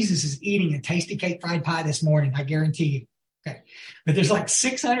 Okay, Jesus is eating a Tasty Cake fried pie this morning, I guarantee you. Okay, but there's like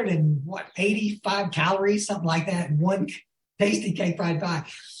 685 calories, something like that, in one Tasty Cake fried pie.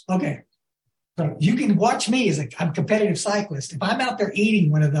 Okay, so you can watch me I'm a competitive cyclist. If I'm out there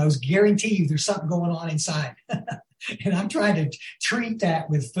eating one of those, guarantee you there's something going on inside. And I'm trying to treat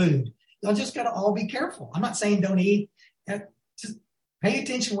that with food. Y'all just got to all be careful. I'm not saying don't eat. Just pay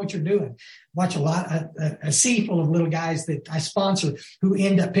attention to what you're doing. Watch a sea full of little guys that I sponsor who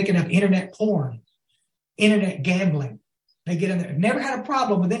end up picking up internet porn, internet gambling. They get in there. Never had a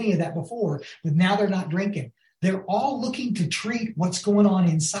problem with any of that before, but now they're not drinking. They're all looking to treat what's going on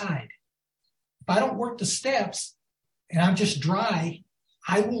inside. If I don't work the steps and I'm just dry,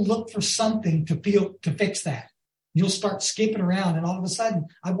 I will look for something to fix that. You'll start skipping around, and all of a sudden,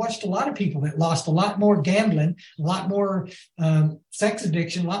 I watched a lot of people that lost a lot more gambling, a lot more sex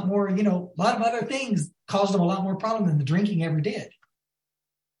addiction, a lot more, a lot of other things caused them a lot more problem than the drinking ever did.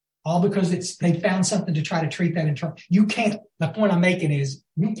 All because they found something to try to treat that internal. The point I'm making is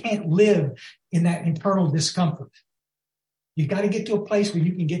you can't live in that internal discomfort. You've got to get to a place where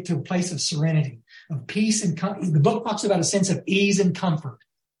you can get to a place of serenity, of peace and comfort. The book talks about a sense of ease and comfort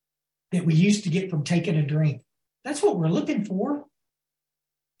that we used to get from taking a drink. That's what we're looking for.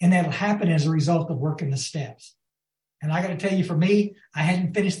 And that'll happen as a result of working the steps. And I got to tell you, for me, I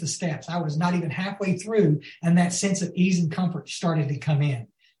hadn't finished the steps. I was not even halfway through, and that sense of ease and comfort started to come in.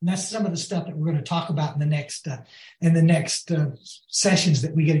 And that's some of the stuff that we're going to talk about in the next sessions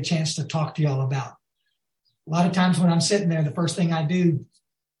that we get a chance to talk to y'all about. A lot of times when I'm sitting there, the first thing I do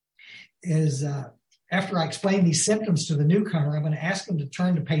is after I explain these symptoms to the newcomer, I'm going to ask them to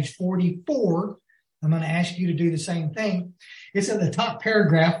turn to page 44. I'm going to ask you to do the same thing. It's in the top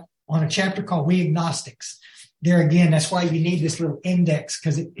paragraph on a chapter called We Agnostics. There again, that's why you need this little index,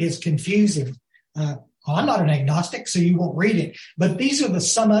 because it is confusing. I'm not an agnostic, so you won't read it. But these are the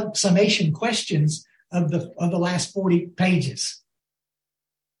summation questions of the last 40 pages.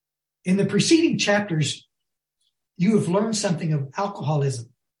 In the preceding chapters, you have learned something of alcoholism.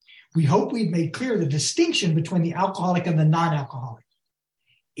 We hope we've made clear the distinction between the alcoholic and the non-alcoholic.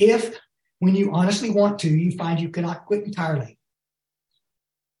 If, when you honestly want to, you find you cannot quit entirely,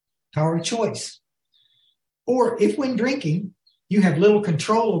 power of choice. Or if when drinking, you have little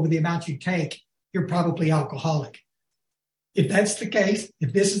control over the amount you take, you're probably alcoholic. If that's the case,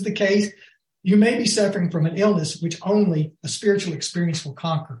 if this is the case, you may be suffering from an illness which only a spiritual experience will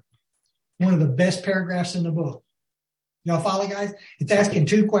conquer. One of the best paragraphs in the book. Y'all follow, guys? It's asking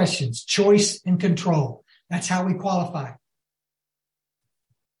two questions, choice and control. That's how we qualify.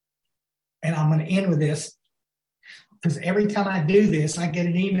 And I'm going to end with this because every time I do this, I get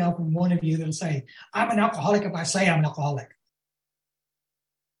an email from one of you that'll say, I'm an alcoholic if I say I'm an alcoholic.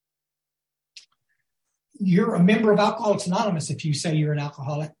 You're a member of Alcoholics Anonymous if you say you're an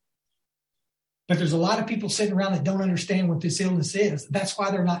alcoholic. But there's a lot of people sitting around that don't understand what this illness is. That's why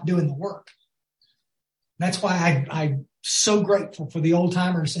they're not doing the work. That's why I'm so grateful for the old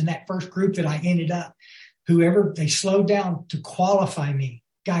timers in that first group that I ended up. Whoever, they slowed down to qualify me.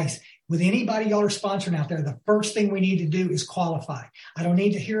 Guys, with anybody y'all are sponsoring out there, the first thing we need to do is qualify. I don't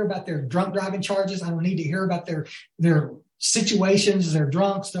need to hear about their drunk driving charges. I don't need to hear about their situations, their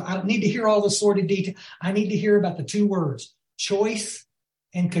drunks. I don't need to hear all the sordid detail. I need to hear about the two words, choice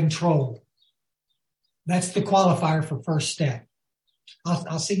and control. That's the qualifier for first step.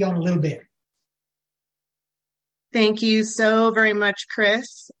 I'll see you in a little bit. Thank you so very much,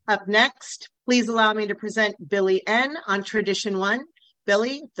 Chris. Up next, please allow me to present Billy N. on Tradition 1.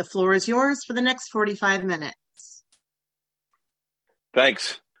 Billy, the floor is yours for the next 45 minutes.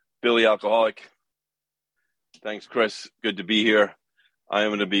 Thanks, Billy Alcoholic. Thanks, Chris. Good to be here. I am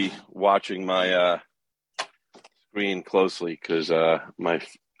going to be watching my screen closely because my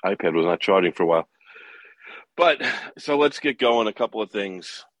iPad was not charging for a while. But so let's get going. A couple of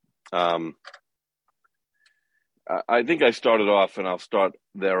things. I think I started off, and I'll start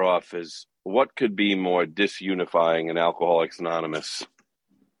there off, is what could be more disunifying in Alcoholics Anonymous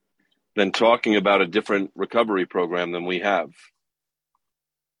than talking about a different recovery program than we have?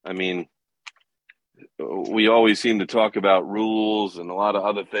 I mean, we always seem to talk about rules and a lot of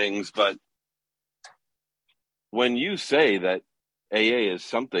other things, but when you say that AA is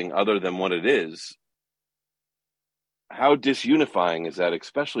something other than what it is, how disunifying is that,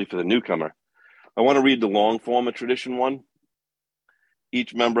 especially for the newcomer? I want to read the long form of Tradition 1.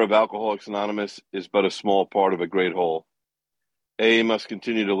 Each member of Alcoholics Anonymous is but a small part of a great whole. AA must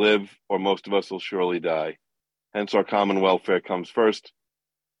continue to live, or most of us will surely die. Hence, our common welfare comes first,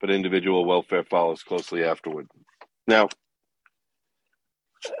 but individual welfare follows closely afterward. Now,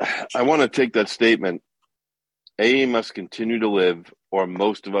 I want to take that statement, AA must continue to live, or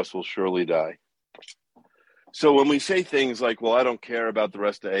most of us will surely die. So when we say things like, well, I don't care about the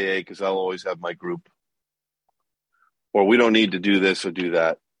rest of AA because I'll always have my group, or we don't need to do this or do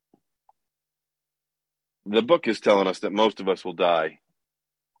that, the book is telling us that most of us will die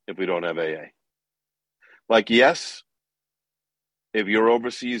if we don't have AA. Like, yes, if you're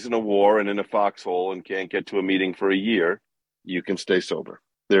overseas in a war and in a foxhole and can't get to a meeting for a year, you can stay sober.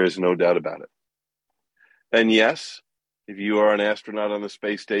 There is no doubt about it. And yes, if you are an astronaut on the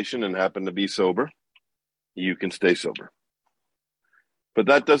space station and happen to be sober, you can stay sober. But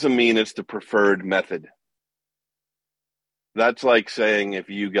that doesn't mean it's the preferred method. That's like saying if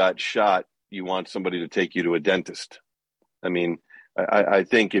you got shot, you want somebody to take you to a dentist. I mean, I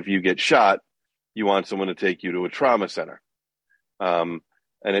think if you get shot, you want someone to take you to a trauma center. And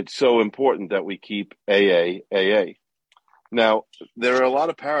it's so important that we keep AA. Now, there are a lot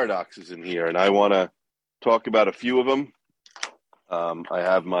of paradoxes in here, and I want to talk about a few of them. I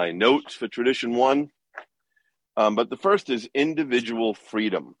have my notes for Tradition 1. But the first is individual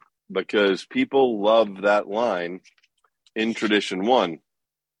freedom, because people love that line in Tradition 1.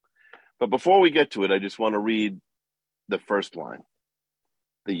 But before we get to it, I just want to read the first line.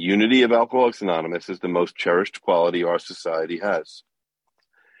 The unity of Alcoholics Anonymous is the most cherished quality our society has.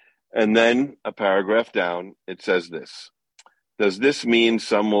 And then a paragraph down, it says this. Does this mean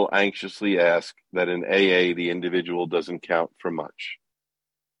some will anxiously ask that in AA the individual doesn't count for much?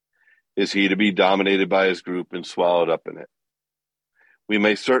 Is he to be dominated by his group and swallowed up in it? We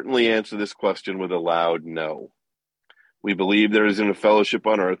may certainly answer this question with a loud no. We believe there isn't a fellowship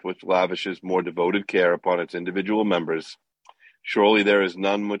on earth which lavishes more devoted care upon its individual members. Surely there is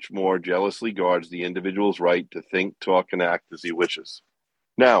none which more jealously guards the individual's right to think, talk, and act as he wishes.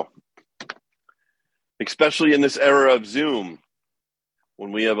 Now, especially in this era of Zoom,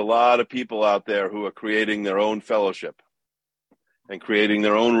 when we have a lot of people out there who are creating their own fellowship and creating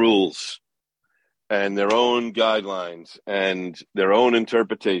their own rules and their own guidelines and their own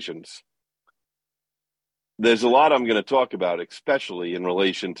interpretations, there's a lot I'm going to talk about, especially in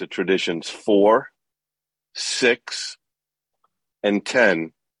relation to Traditions 4, 6, and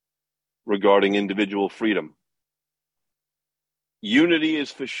 10 regarding individual freedom. Unity is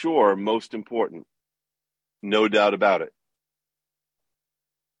for sure most important, no doubt about it.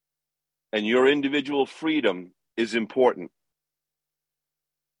 And your individual freedom is important.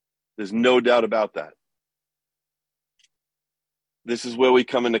 There's no doubt about that. This is where we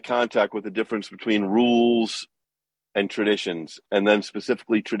come into contact with the difference between rules and traditions, and then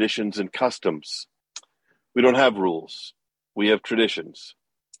specifically traditions and customs. We don't have rules. We have traditions.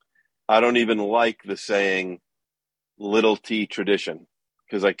 I don't even like the saying little t tradition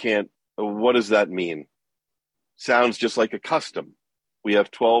because I can't. What does that mean? Sounds just like a custom. We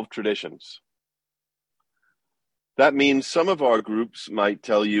have 12 traditions. That means some of our groups might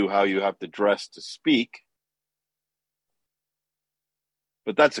tell you how you have to dress to speak,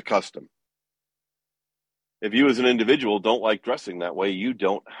 but that's a custom. If you as an individual don't like dressing that way, you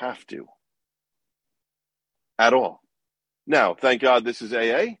don't have to at all. Now, thank God this is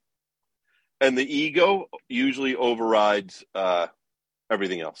AA, and the ego usually overrides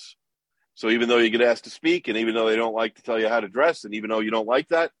everything else. So even though you get asked to speak, and even though they don't like to tell you how to dress, and even though you don't like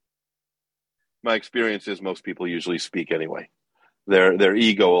that, my experience is most people usually speak anyway. Their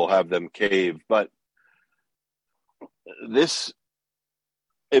ego will have them cave. But this,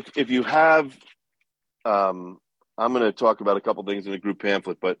 if you have, I'm going to talk about a couple things in the group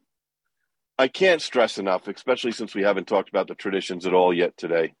pamphlet, but I can't stress enough, especially since we haven't talked about the traditions at all yet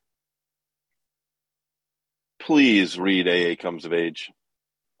today. Please read AA Comes of Age.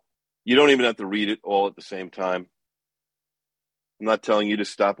 You don't even have to read it all at the same time. I'm not telling you to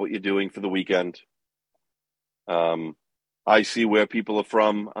stop what you're doing for the weekend. I see where people are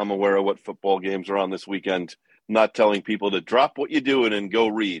from. I'm aware of what football games are on this weekend. I'm not telling people to drop what you're doing and go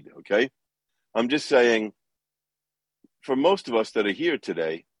read, okay? I'm just saying, for most of us that are here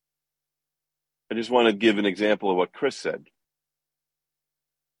today, I just want to give an example of what Chris said.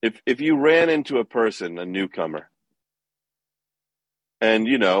 If you ran into a person, a newcomer, and,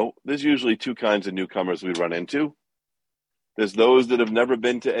 you know, there's usually two kinds of newcomers we run into. There's those that have never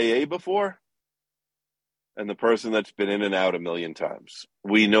been to AA before, and the person that's been in and out a million times.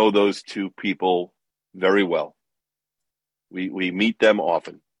 We know those two people very well. We meet them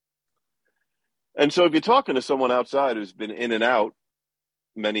often. And so if you're talking to someone outside who's been in and out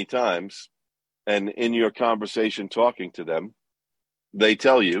many times, and in your conversation talking to them, they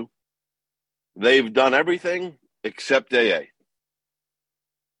tell you they've done everything except AA.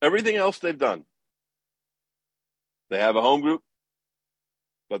 Everything else they've done. They have a home group,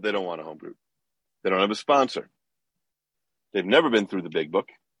 but they don't want a home group. They don't have a sponsor. They've never been through the big book.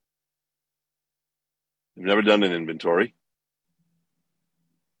 They've never done an inventory.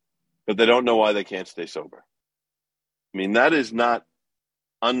 But they don't know why they can't stay sober. I mean, that is not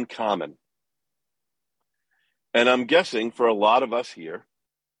uncommon. And I'm guessing for a lot of us here,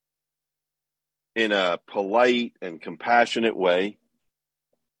 in a polite and compassionate way,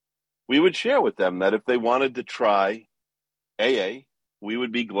 we would share with them that if they wanted to try AA, we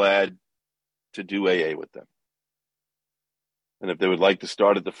would be glad to do AA with them. And if they would like to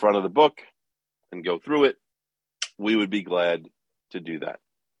start at the front of the book and go through it, we would be glad to do that.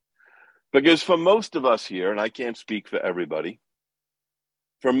 Because for most of us here, and I can't speak for everybody,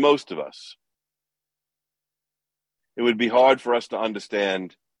 for most of us, it would be hard for us to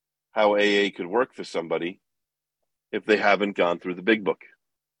understand how AA could work for somebody if they haven't gone through the big book.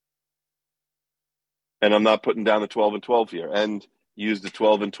 And I'm not putting down the 12 and 12 here, and use the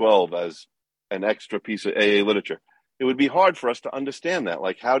 12 and 12 as an extra piece of AA literature. It would be hard for us to understand that.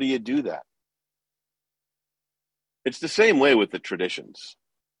 Like, how do you do that? It's the same way with the traditions.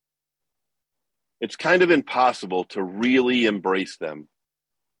 It's kind of impossible to really embrace them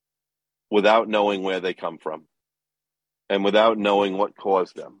without knowing where they come from and without knowing what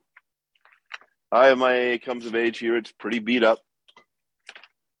caused them. I have my AA Comes of Age here. It's pretty beat up.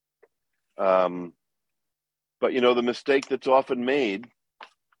 But, you know, the mistake that's often made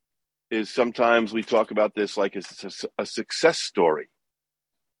is sometimes we talk about this like it's a success story.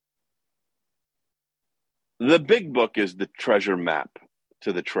 The big book is the treasure map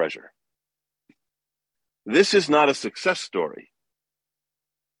to the treasure. This is not a success story.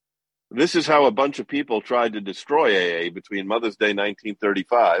 This is how a bunch of people tried to destroy AA between Mother's Day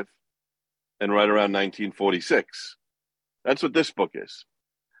 1935 and right around 1946. That's what this book is.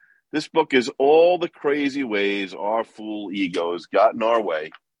 This book is all the crazy ways our fool egos got in our way.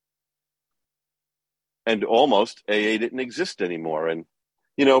 And almost AA didn't exist anymore. And,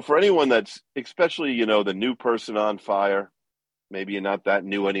 you know, for anyone that's, especially, you know, the new person on fire, maybe you're not that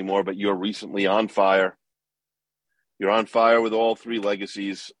new anymore, but you're recently on fire. You're on fire with all three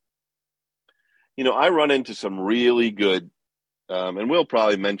legacies. You know, I run into some really good, and we'll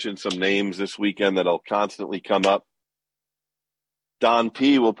probably mention some names this weekend that'll constantly come up. Don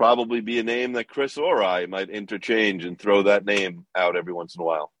P. will probably be a name that Chris or I might interchange and throw that name out every once in a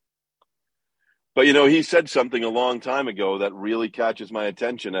while. But, you know, he said something a long time ago that really catches my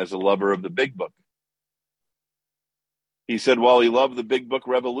attention as a lover of the big book. He said while he loved the big book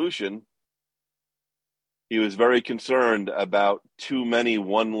revolution, He was very concerned about too many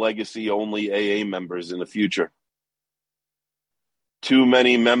one legacy only AA members in the future. Too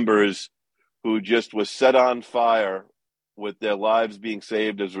many members who just was set on fire with their lives being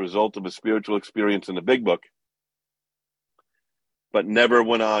saved as a result of a spiritual experience in the Big Book, but never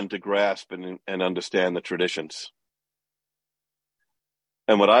went on to grasp and understand the traditions.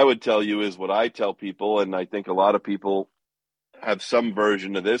 And what I would tell you is what I tell people, and I think a lot of people have some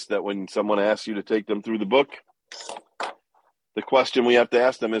version of this, that when someone asks you to take them through the book, the question we have to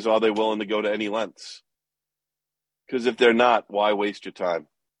ask them is, are they willing to go to any lengths? Because if they're not, why waste your time?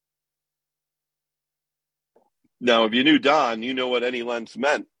 Now, if you knew Don, you know what any lengths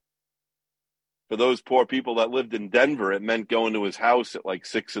meant. For those poor people that lived in Denver, it meant going to his house at like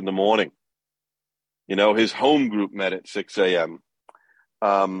 6 a.m. You know, his home group met at 6 a.m.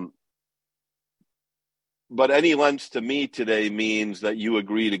 But any lengths to me today means that you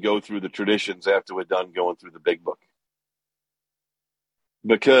agree to go through the traditions after we're done going through the Big Book.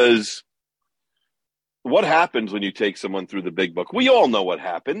 Because what happens when you take someone through the Big Book? We all know what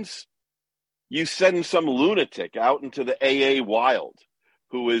happens. You send some lunatic out into the AA wild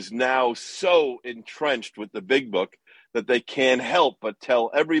who is now so entrenched with the Big Book that they can't help but tell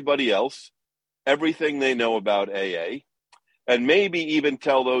everybody else everything they know about AA, and maybe even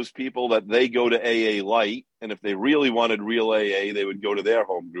tell those people that they go to AA Light, and if they really wanted real AA, they would go to their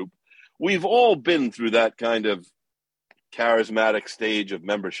home group. We've all been through that kind of charismatic stage of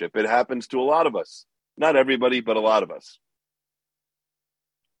membership. It happens to a lot of us. Not everybody, but a lot of us.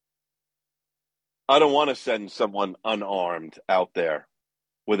 I don't want to send someone unarmed out there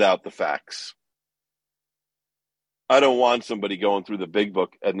without the facts. I don't want somebody going through the Big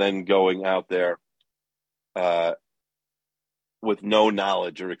Book and then going out there with no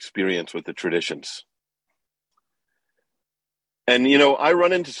knowledge or experience with the traditions. And, you know, I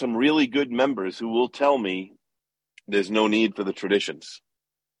run into some really good members who will tell me there's no need for the traditions.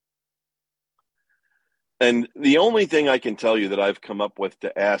 And the only thing I can tell you that I've come up with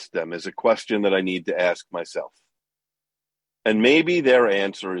to ask them is a question that I need to ask myself. And maybe their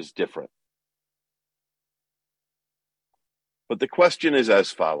answer is different. But the question is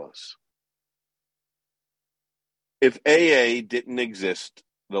as follows. If AA didn't exist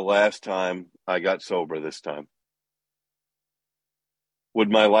the last time I got sober this time, would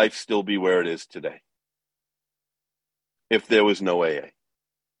my life still be where it is today? If there was no AA.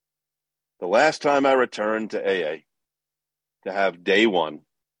 The last time I returned to AA to have day one,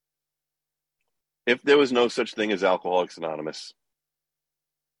 if there was no such thing as Alcoholics Anonymous,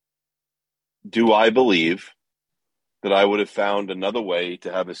 do I believe that I would have found another way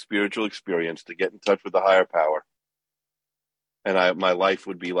to have a spiritual experience, to get in touch with the higher power, and my life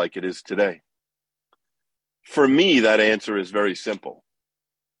would be like it is today? For me, that answer is very simple.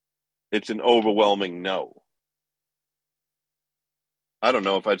 It's an overwhelming no. I don't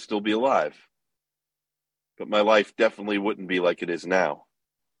know if I'd still be alive, but my life definitely wouldn't be like it is now.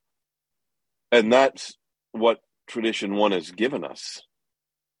 And that's what Tradition 1 has given us.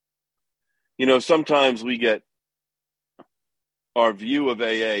 You know, sometimes we get our view of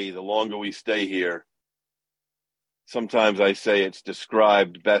AA, the longer we stay here, sometimes I say it's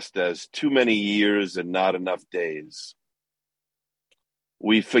described best as too many years and not enough days.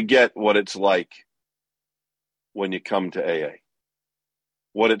 We forget what it's like when you come to AA,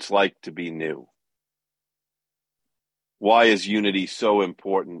 what it's like to be new. Why is unity so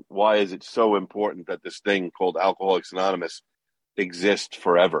important? Why is it so important that this thing called Alcoholics Anonymous exists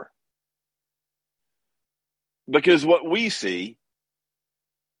forever? Because what we see,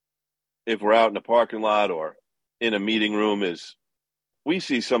 if we're out in a parking lot or in a meeting room, is we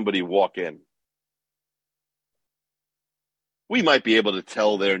see somebody walk in. We might be able to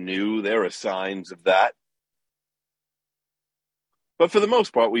tell they're new. There are signs of that. But for the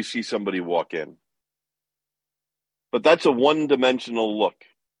most part, we see somebody walk in. But that's a one-dimensional look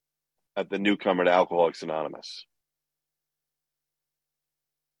at the newcomer to Alcoholics Anonymous.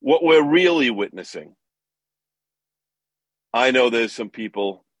 What we're really witnessing, I know there's some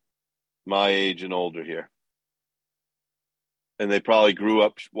people my age and older here, and they probably grew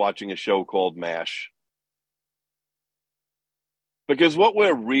up watching a show called MASH. Because what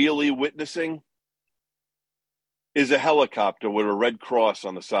we're really witnessing is a helicopter with a red cross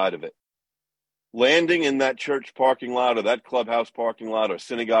on the side of it, landing in that church parking lot or that clubhouse parking lot or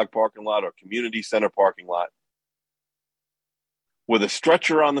synagogue parking lot or community center parking lot with a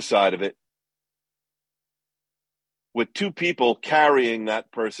stretcher on the side of it, with two people carrying that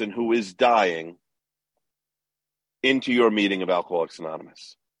person who is dying into your meeting of Alcoholics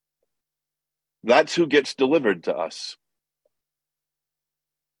Anonymous. That's who gets delivered to us.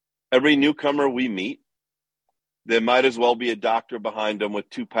 Every newcomer we meet, There might as well be a doctor behind them with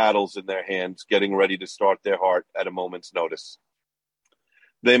two paddles in their hands, getting ready to start their heart at a moment's notice.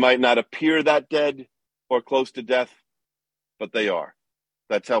 They might not appear that dead or close to death, but they are.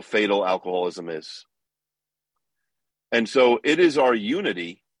 That's how fatal alcoholism is. And so it is our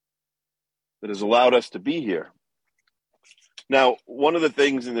unity that has allowed us to be here. Now, one of the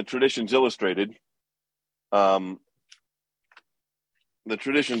things in the Traditions Illustrated,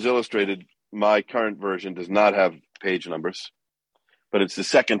 my current version does not have page numbers, but it's the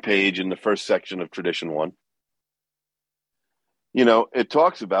second page in the first section of Tradition 1. It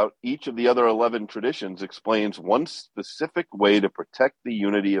talks about each of the other 11 traditions explains one specific way to protect the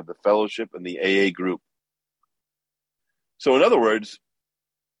unity of the fellowship and the AA group. So in other words,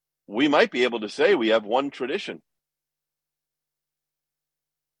 we might be able to say we have one tradition.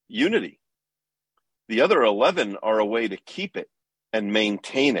 Unity. The other 11 are a way to keep it and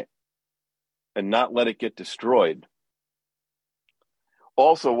maintain it and not let it get destroyed.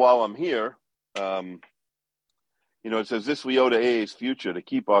 Also, while I'm here, it says this we owe to AA's future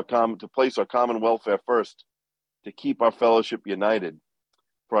to place our common welfare first, to keep our fellowship united.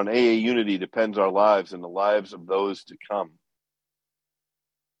 For on AA unity depends our lives and the lives of those to come.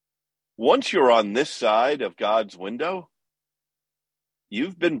 Once you're on this side of God's window,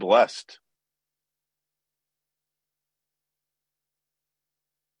 you've been blessed.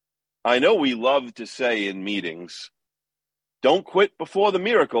 I know we love to say in meetings, don't quit before the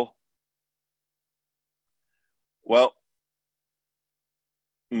miracle. Well,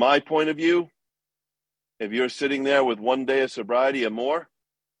 my point of view, if you're sitting there with 1 day of sobriety or more,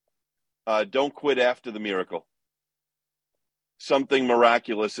 don't quit after the miracle. Something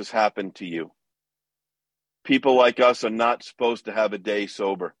miraculous has happened to you. People like us are not supposed to have a day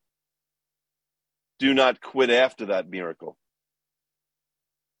sober. Do not quit after that miracle.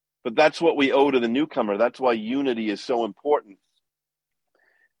 But that's what we owe to the newcomer. That's why unity is so important.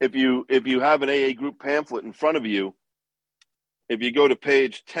 If you have an AA group pamphlet in front of you, if you go to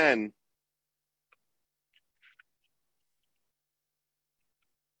page 10,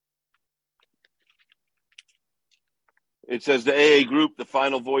 it says the AA group, the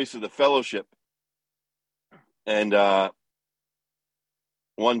final voice of the fellowship. And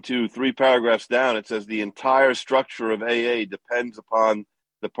 1, 2, 3 paragraphs down, it says the entire structure of AA depends upon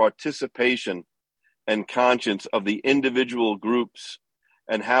the participation and conscience of the individual groups,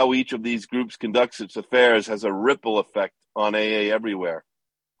 and how each of these groups conducts its affairs has a ripple effect on AA everywhere.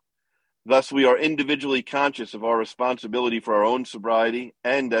 Thus, we are individually conscious of our responsibility for our own sobriety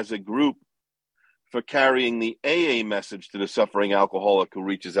and as a group for carrying the AA message to the suffering alcoholic who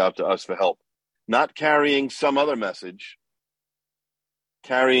reaches out to us for help. Not carrying some other message.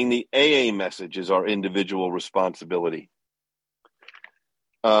 Carrying the AA message is our individual responsibility.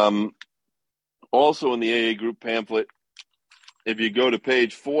 Also in the AA group pamphlet, if you go to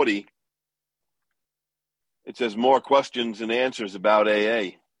page 40, it says more questions and answers about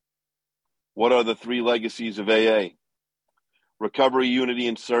AA. What are the 3 legacies of AA? Recovery, unity,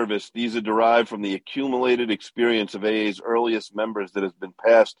 and service. These are derived from the accumulated experience of AA's earliest members that has been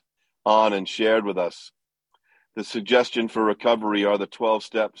passed on and shared with us. The suggestion for recovery are the 12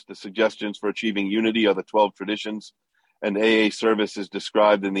 steps. The suggestions for achieving unity are the 12 traditions. And AA service is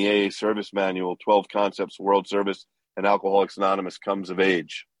described in the AA service manual, 12 concepts, world service, and Alcoholics Anonymous comes of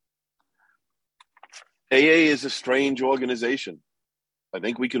age. AA is a strange organization. I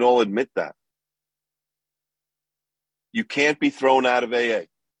think we can all admit that. You can't be thrown out of AA.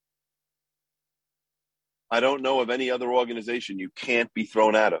 I don't know of any other organization you can't be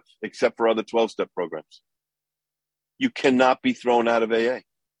thrown out of, except for other 12-step programs. You cannot be thrown out of AA.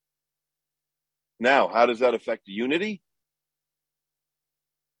 Now, how does that affect unity?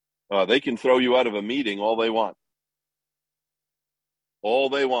 They can throw you out of a meeting all they want. All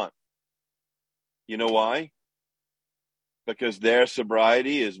they want. You know why? Because their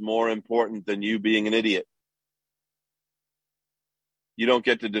sobriety is more important than you being an idiot. You don't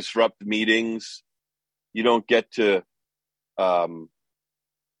get to disrupt meetings. You don't get to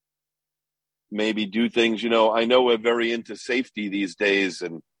maybe do things. I know we're very into safety these days,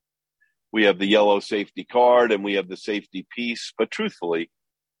 and we have the yellow safety card and we have the safety piece. But truthfully,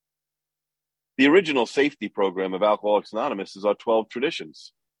 the original safety program of Alcoholics Anonymous is our 12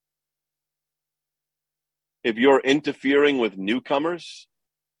 traditions. If you're interfering with newcomers,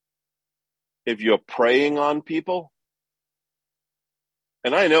 if you're preying on people,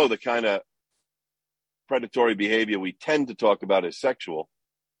 and I know the kind of predatory behavior we tend to talk about is sexual.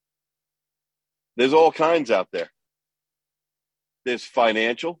 There's all kinds out there. There's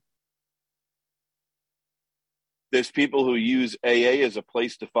financial. There's people who use AA as a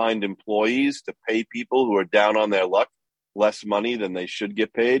place to find employees, to pay people who are down on their luck less money than they should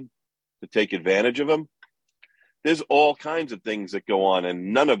get paid, to take advantage of them. There's all kinds of things that go on,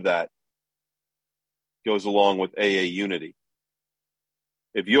 and none of that goes along with AA unity.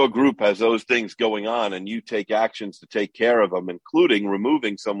 If your group has those things going on and you take actions to take care of them, including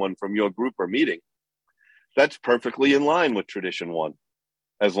removing someone from your group or meeting, that's perfectly in line with Tradition 1,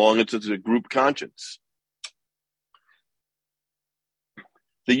 as long as it's a group conscience.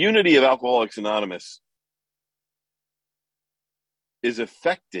 The unity of Alcoholics Anonymous is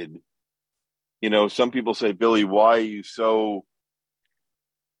affected. Some people say, Billy, why do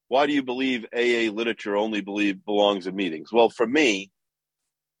you believe AA literature only belongs in meetings? Well, for me,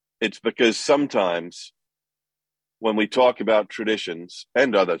 it's because sometimes when we talk about traditions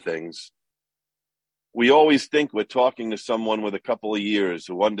and other things, we always think we're talking to someone with a couple of years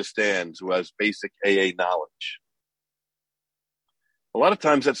who understands, who has basic AA knowledge. A lot of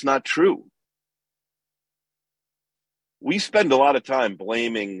times that's not true. We spend a lot of time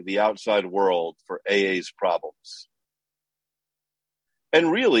blaming the outside world for AA's problems.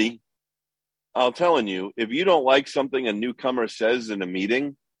 And really, I'm telling you, if you don't like something a newcomer says in a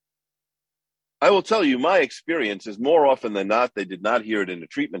meeting, I will tell you my experience is more often than not, they did not hear it in a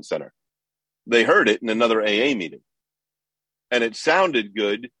treatment center. They heard it in another AA meeting. And it sounded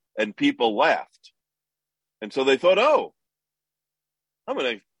good and people laughed. And so they thought, oh, I'm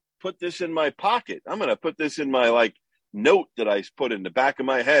going to put this in my pocket. I'm going to put this in my note that I put in the back of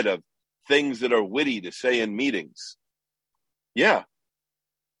my head of things that are witty to say in meetings. Yeah.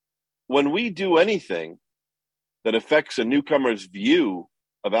 When we do anything that affects a newcomer's view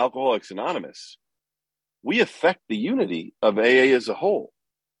of Alcoholics Anonymous, we affect the unity of AA as a whole.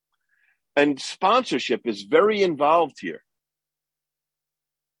 And sponsorship is very involved here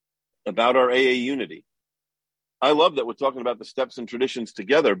about our AA unity. I love that we're talking about the steps and traditions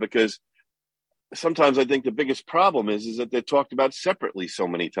together, because sometimes I think the biggest problem is that they're talked about separately so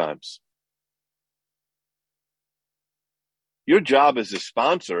many times. Your job as a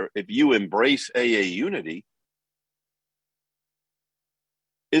sponsor, if you embrace AA unity,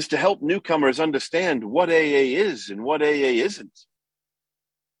 is to help newcomers understand what AA is and what AA isn't.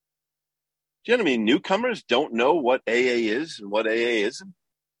 Do you know what I mean? Newcomers don't know what AA is and what AA isn't.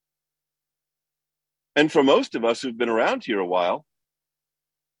 And for most of us who've been around here a while,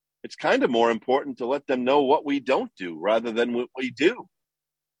 it's kind of more important to let them know what we don't do rather than what we do.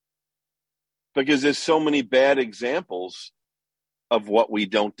 Because there's so many bad examples of what we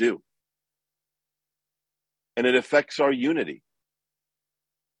don't do. And it affects our unity.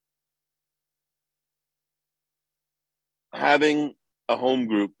 Having a home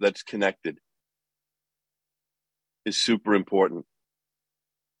group that's connected is super important.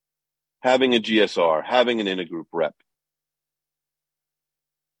 Having a GSR, having an intergroup rep.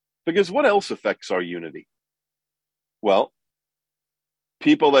 Because what else affects our unity? Well,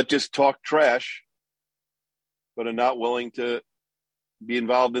 people that just talk trash, but are not willing to be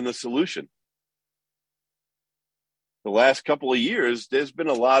involved in the solution. The last couple of years, there's been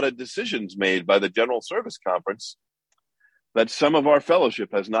a lot of decisions made by the General Service Conference that some of our fellowship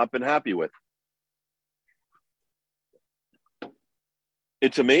has not been happy with.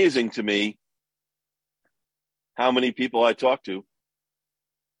 It's amazing to me how many people I talk to.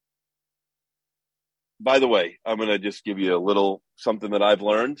 By the way, I'm going to just give you a little something that I've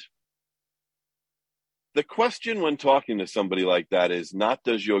learned. The question when talking to somebody like that is not,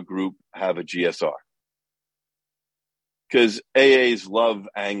 does your group have a GSR? Because AAs love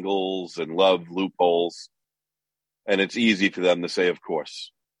angles and love loopholes, and it's easy for them to say, of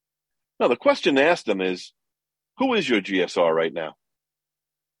course. No, the question to ask them is, who is your GSR right now?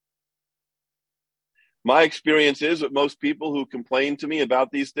 My experience is that most people who complain to me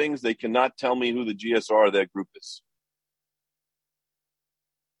about these things, they cannot tell me who the GSR of their group is.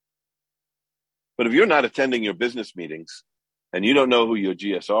 But if you're not attending your business meetings and you don't know who your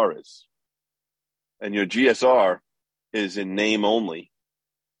GSR is, and your GSR is in name only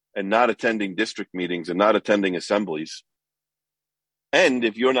and not attending district meetings and not attending assemblies, and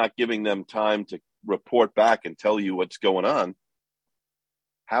if you're not giving them time to report back and tell you what's going on,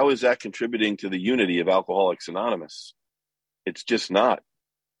 how is that contributing to the unity of Alcoholics Anonymous? It's just not.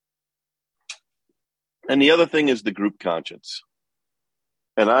 And the other thing is the group conscience.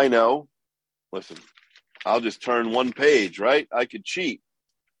 And I know, listen, I'll just turn one page, right? I could cheat.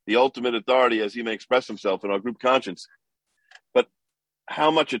 The ultimate authority, as he may express himself, in our group conscience. But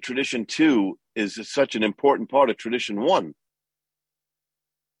how much of Tradition 2 is such an important part of Tradition 1?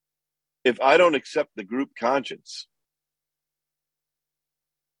 If I don't accept the group conscience,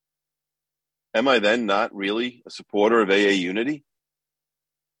 Am I then not really a supporter of AA unity?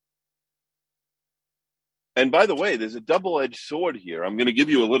 And by the way, there's a double-edged sword here. I'm going to give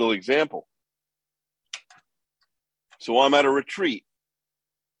you a little example. So I'm at a retreat.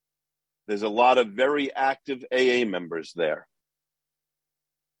 There's a lot of very active AA members there.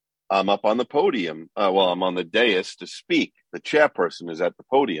 I'm up on the podium. I'm on the dais to speak. The chairperson is at the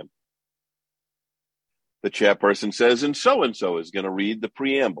podium. The chairperson says, and so is going to read the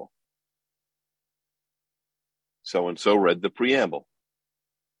preamble. So-and-so read the preamble.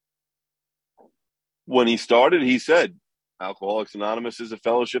 When he started, he said, Alcoholics Anonymous is a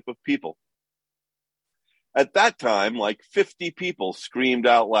fellowship of people. At that time, like 50 people screamed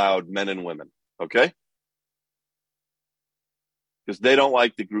out loud, men and women, okay? Because they don't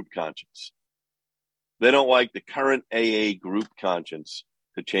like the group conscience. They don't like the current AA group conscience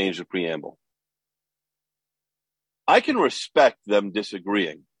to change the preamble. I can respect them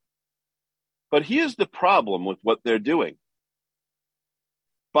disagreeing. But here's the problem with what they're doing.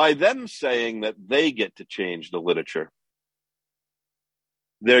 By them saying that they get to change the literature,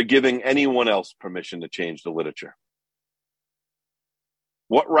 they're giving anyone else permission to change the literature.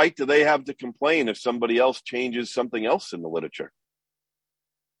 What right do they have to complain if somebody else changes something else in the literature?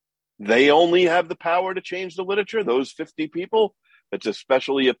 They only have the power to change the literature, those 50 people. It's a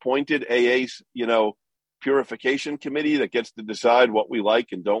specially appointed AA, purification committee that gets to decide what we like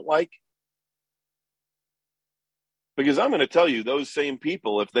and don't like. Because I'm going to tell you, those same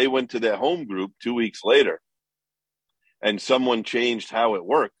people, if they went to their home group 2 weeks later and someone changed how it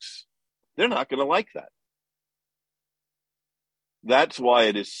works, they're not going to like that. That's why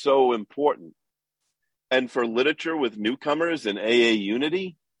it is so important. And for literature with newcomers and AA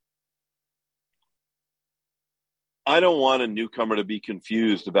unity, I don't want a newcomer to be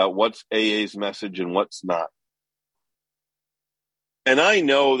confused about what's AA's message and what's not. And I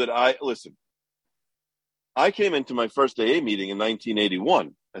know that I came into my first AA meeting in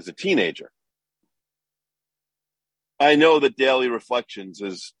 1981 as a teenager. I know that Daily Reflections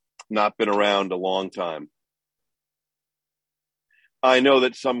has not been around a long time. I know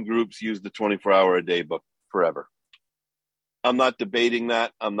that some groups use the 24-hour-a-day book forever. I'm not debating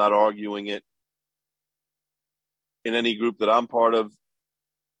that. I'm not arguing it. In any group that I'm part of,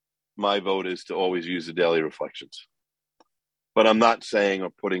 my vote is to always use the Daily Reflections. But I'm not saying or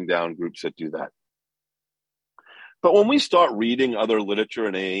putting down groups that do that. But when we start reading other literature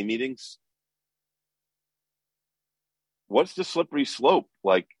in AA meetings, what's the slippery slope?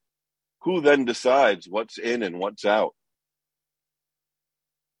 Like, who then decides what's in and what's out?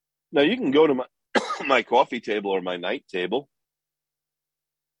 Now, you can go to my coffee table or my night table.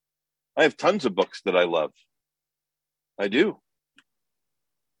 I have tons of books that I love. I do.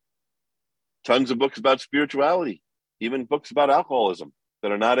 Tons of books about spirituality, even books about alcoholism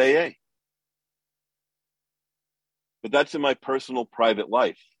that are not AA. But that's in my personal, private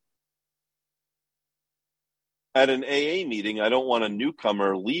life. At an AA meeting, I don't want a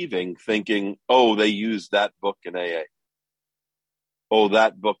newcomer leaving thinking, oh, they used that book in AA. Oh,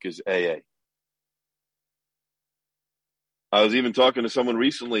 that book is AA. I was even talking to someone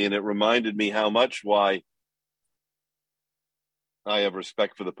recently, and it reminded me how much why I have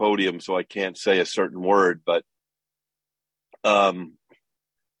respect for the podium, so I can't say a certain word, but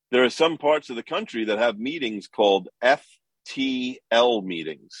there are some parts of the country that have meetings called FTL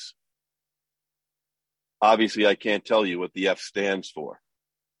meetings. Obviously, I can't tell you what the F stands for.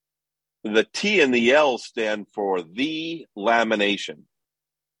 The T and the L stand for the lamination.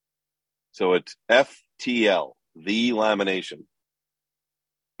 So it's FTL, the lamination.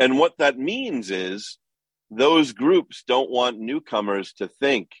 And what that means is those groups don't want newcomers to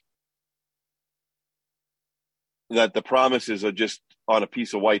think that the promises are just on a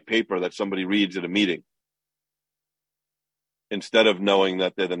piece of white paper that somebody reads at a meeting, instead of knowing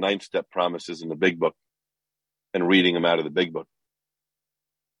that they're the 9-step promises in the big book and reading them out of the big book.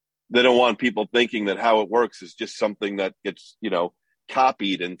 They don't want people thinking that how it works is just something that gets,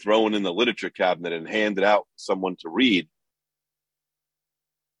 copied and thrown in the literature cabinet and handed out to someone to read.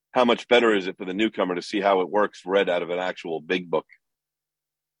 How much better is it for the newcomer to see how it works read out of an actual big book,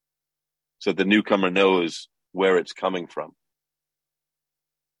 so the newcomer knows where it's coming from?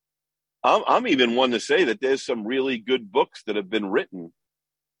 I'm even one to say that there's some really good books that have been written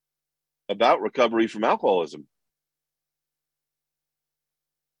about recovery from alcoholism.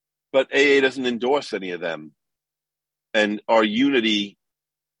 But AA doesn't endorse any of them. And our unity,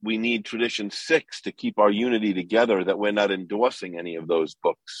 we need Tradition 6 to keep our unity together, that we're not endorsing any of those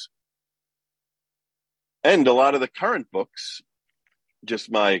books. And a lot of the current books,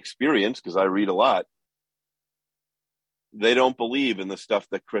 just my experience, because I read a lot, they don't believe in the stuff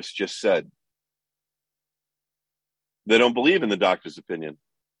that Chris just said. They don't believe in the doctor's opinion.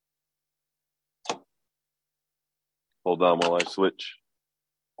 Hold on while I switch.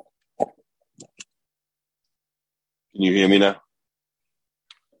 Can you hear me now?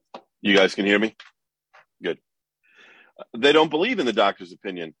 You guys can hear me? Good. They don't believe in the doctor's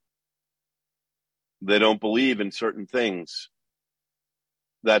opinion. They don't believe in certain things.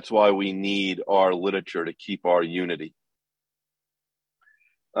 That's why we need our literature to keep our unity.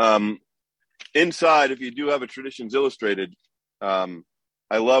 Inside, if you do have a Traditions Illustrated, I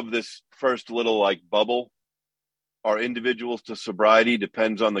love this first little bubble. Our individuals to sobriety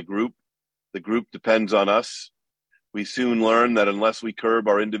depends on the group. The group depends on us. We soon learn that unless we curb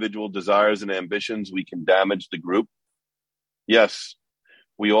our individual desires and ambitions, we can damage the group. Yes,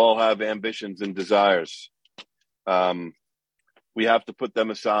 we all have ambitions and desires. We have to put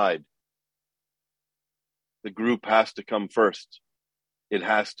them aside. The group has to come first. It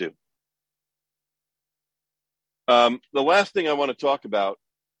has to. The last thing I want to talk about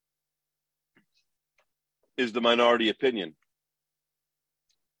is the minority opinion,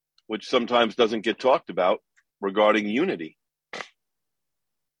 which sometimes doesn't get talked about regarding unity.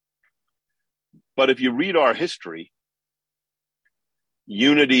 But if you read our history,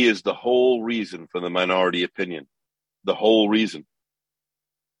 unity is the whole reason for the minority opinion. The whole reason.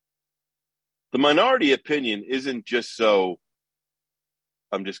 The minority opinion isn't just so,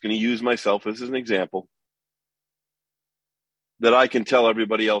 I'm just going to use myself as an example, that I can tell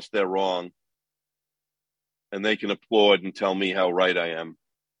everybody else they're wrong and they can applaud and tell me how right I am.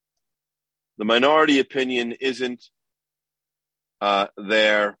 The minority opinion isn't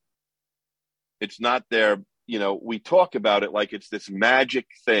there. It's not there. We talk about it like it's this magic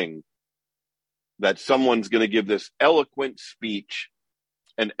thing that someone's going to give this eloquent speech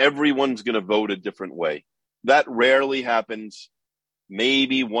and everyone's going to vote a different way. That rarely happens,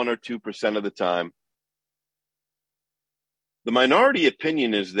 maybe 1 or 2% of the time. The minority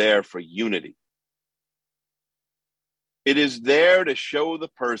opinion is there for unity. It is there to show the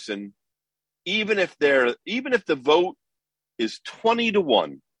person, even if the vote is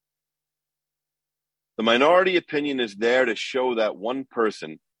 20-1, the minority opinion is there to show that one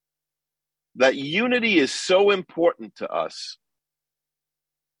person that unity is so important to us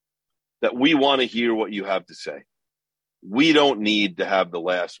that we want to hear what you have to say. We don't need to have the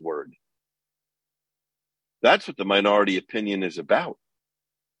last word. That's what the minority opinion is about.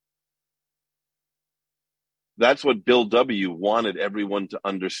 That's what Bill W. wanted everyone to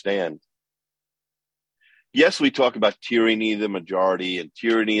understand. Yes, we talk about tyranny of the majority and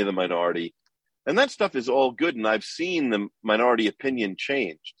tyranny of the minority, and that stuff is all good, and I've seen the minority opinion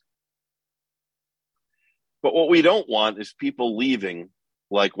changed. But what we don't want is people leaving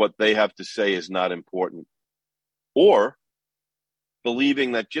like what they have to say is not important, or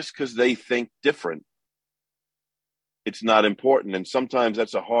believing that just because they think different, it's not important. And sometimes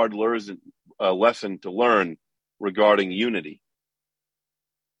that's a hard lesson to learn regarding unity.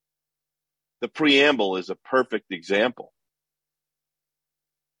 The preamble is a perfect example.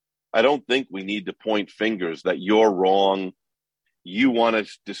 I don't think we need to point fingers that you're wrong, you want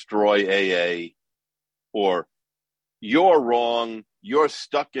to destroy AA, or you're wrong, you're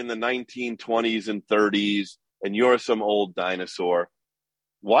stuck in the 1920s and 30s, and you're some old dinosaur.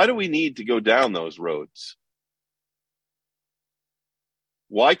 Why do we need to go down those roads?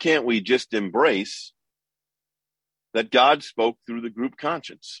 Why can't we just embrace that God spoke through the group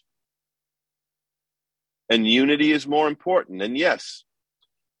conscience? And unity is more important. And yes,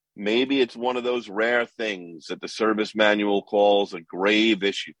 maybe it's one of those rare things that the service manual calls a grave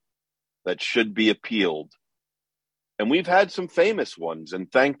issue that should be appealed. And we've had some famous ones,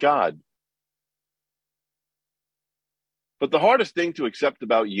 and thank God. But the hardest thing to accept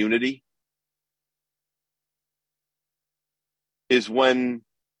about unity is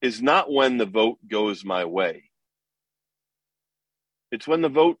not when the vote goes my way. It's when the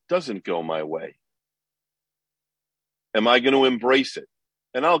vote doesn't go my way. Am I going to embrace it?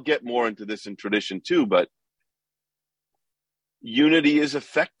 And I'll get more into this in tradition too, but unity is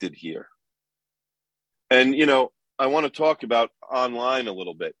affected here. And, I want to talk about online a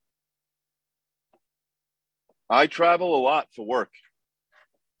little bit. I travel a lot for work.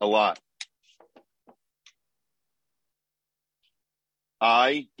 A lot.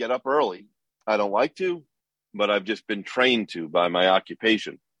 I get up early. I don't like to, but I've just been trained to by my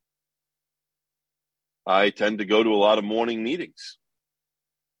occupation. I tend to go to a lot of morning meetings.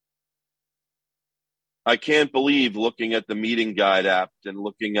 I can't believe looking at the meeting guide app and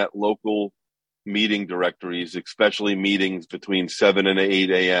looking at local meeting directories, especially meetings between 7 and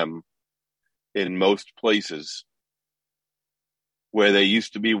 8 a.m. in most places, where there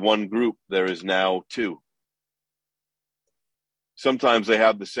used to be one group, there is now two. Sometimes they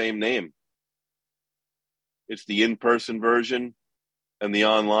have the same name. It's the in-person version and the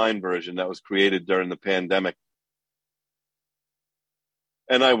online version that was created during the pandemic.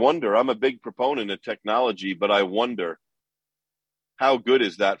 And I wonder, I'm a big proponent of technology, but I wonder, how good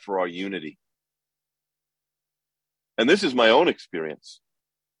is that for our unity? And this is my own experience.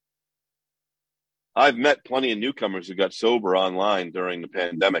 I've met plenty of newcomers who got sober online during the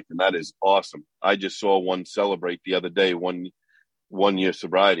pandemic, and that is awesome. I just saw one celebrate the other day, one year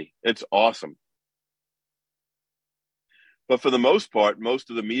sobriety. It's awesome. But for the most part, most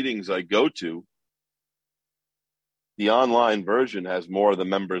of the meetings I go to, the online version has more of the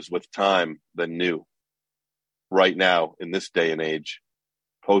members with time than new right now in this day and age,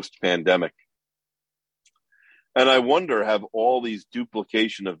 post-pandemic. And I wonder, have all these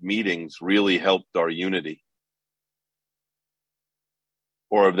duplication of meetings really helped our unity?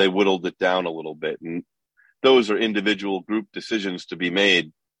 Or have they whittled it down a little bit? And those are individual group decisions to be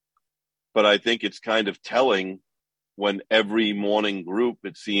made. But I think it's kind of telling when every morning group,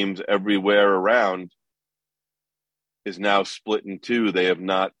 it seems everywhere around, is now split in two. They have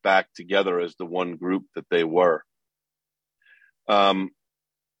not back together as the one group that they were. I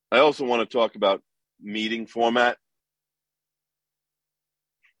also want to talk about meeting format.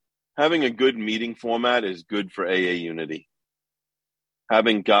 Having a good meeting format is good for AA unity.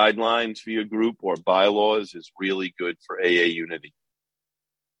 Having guidelines for your group or bylaws is really good for AA unity.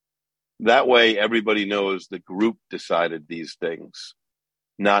 That way, everybody knows the group decided these things.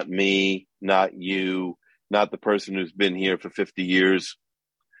 Not me, not you, not the person who's been here for 50 years.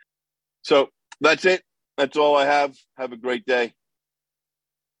 So that's it. That's all I have. Have a great day.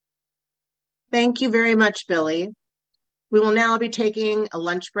 Thank you very much, Billy. We will now be taking a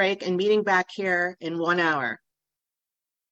lunch break and meeting back here in 1 hour.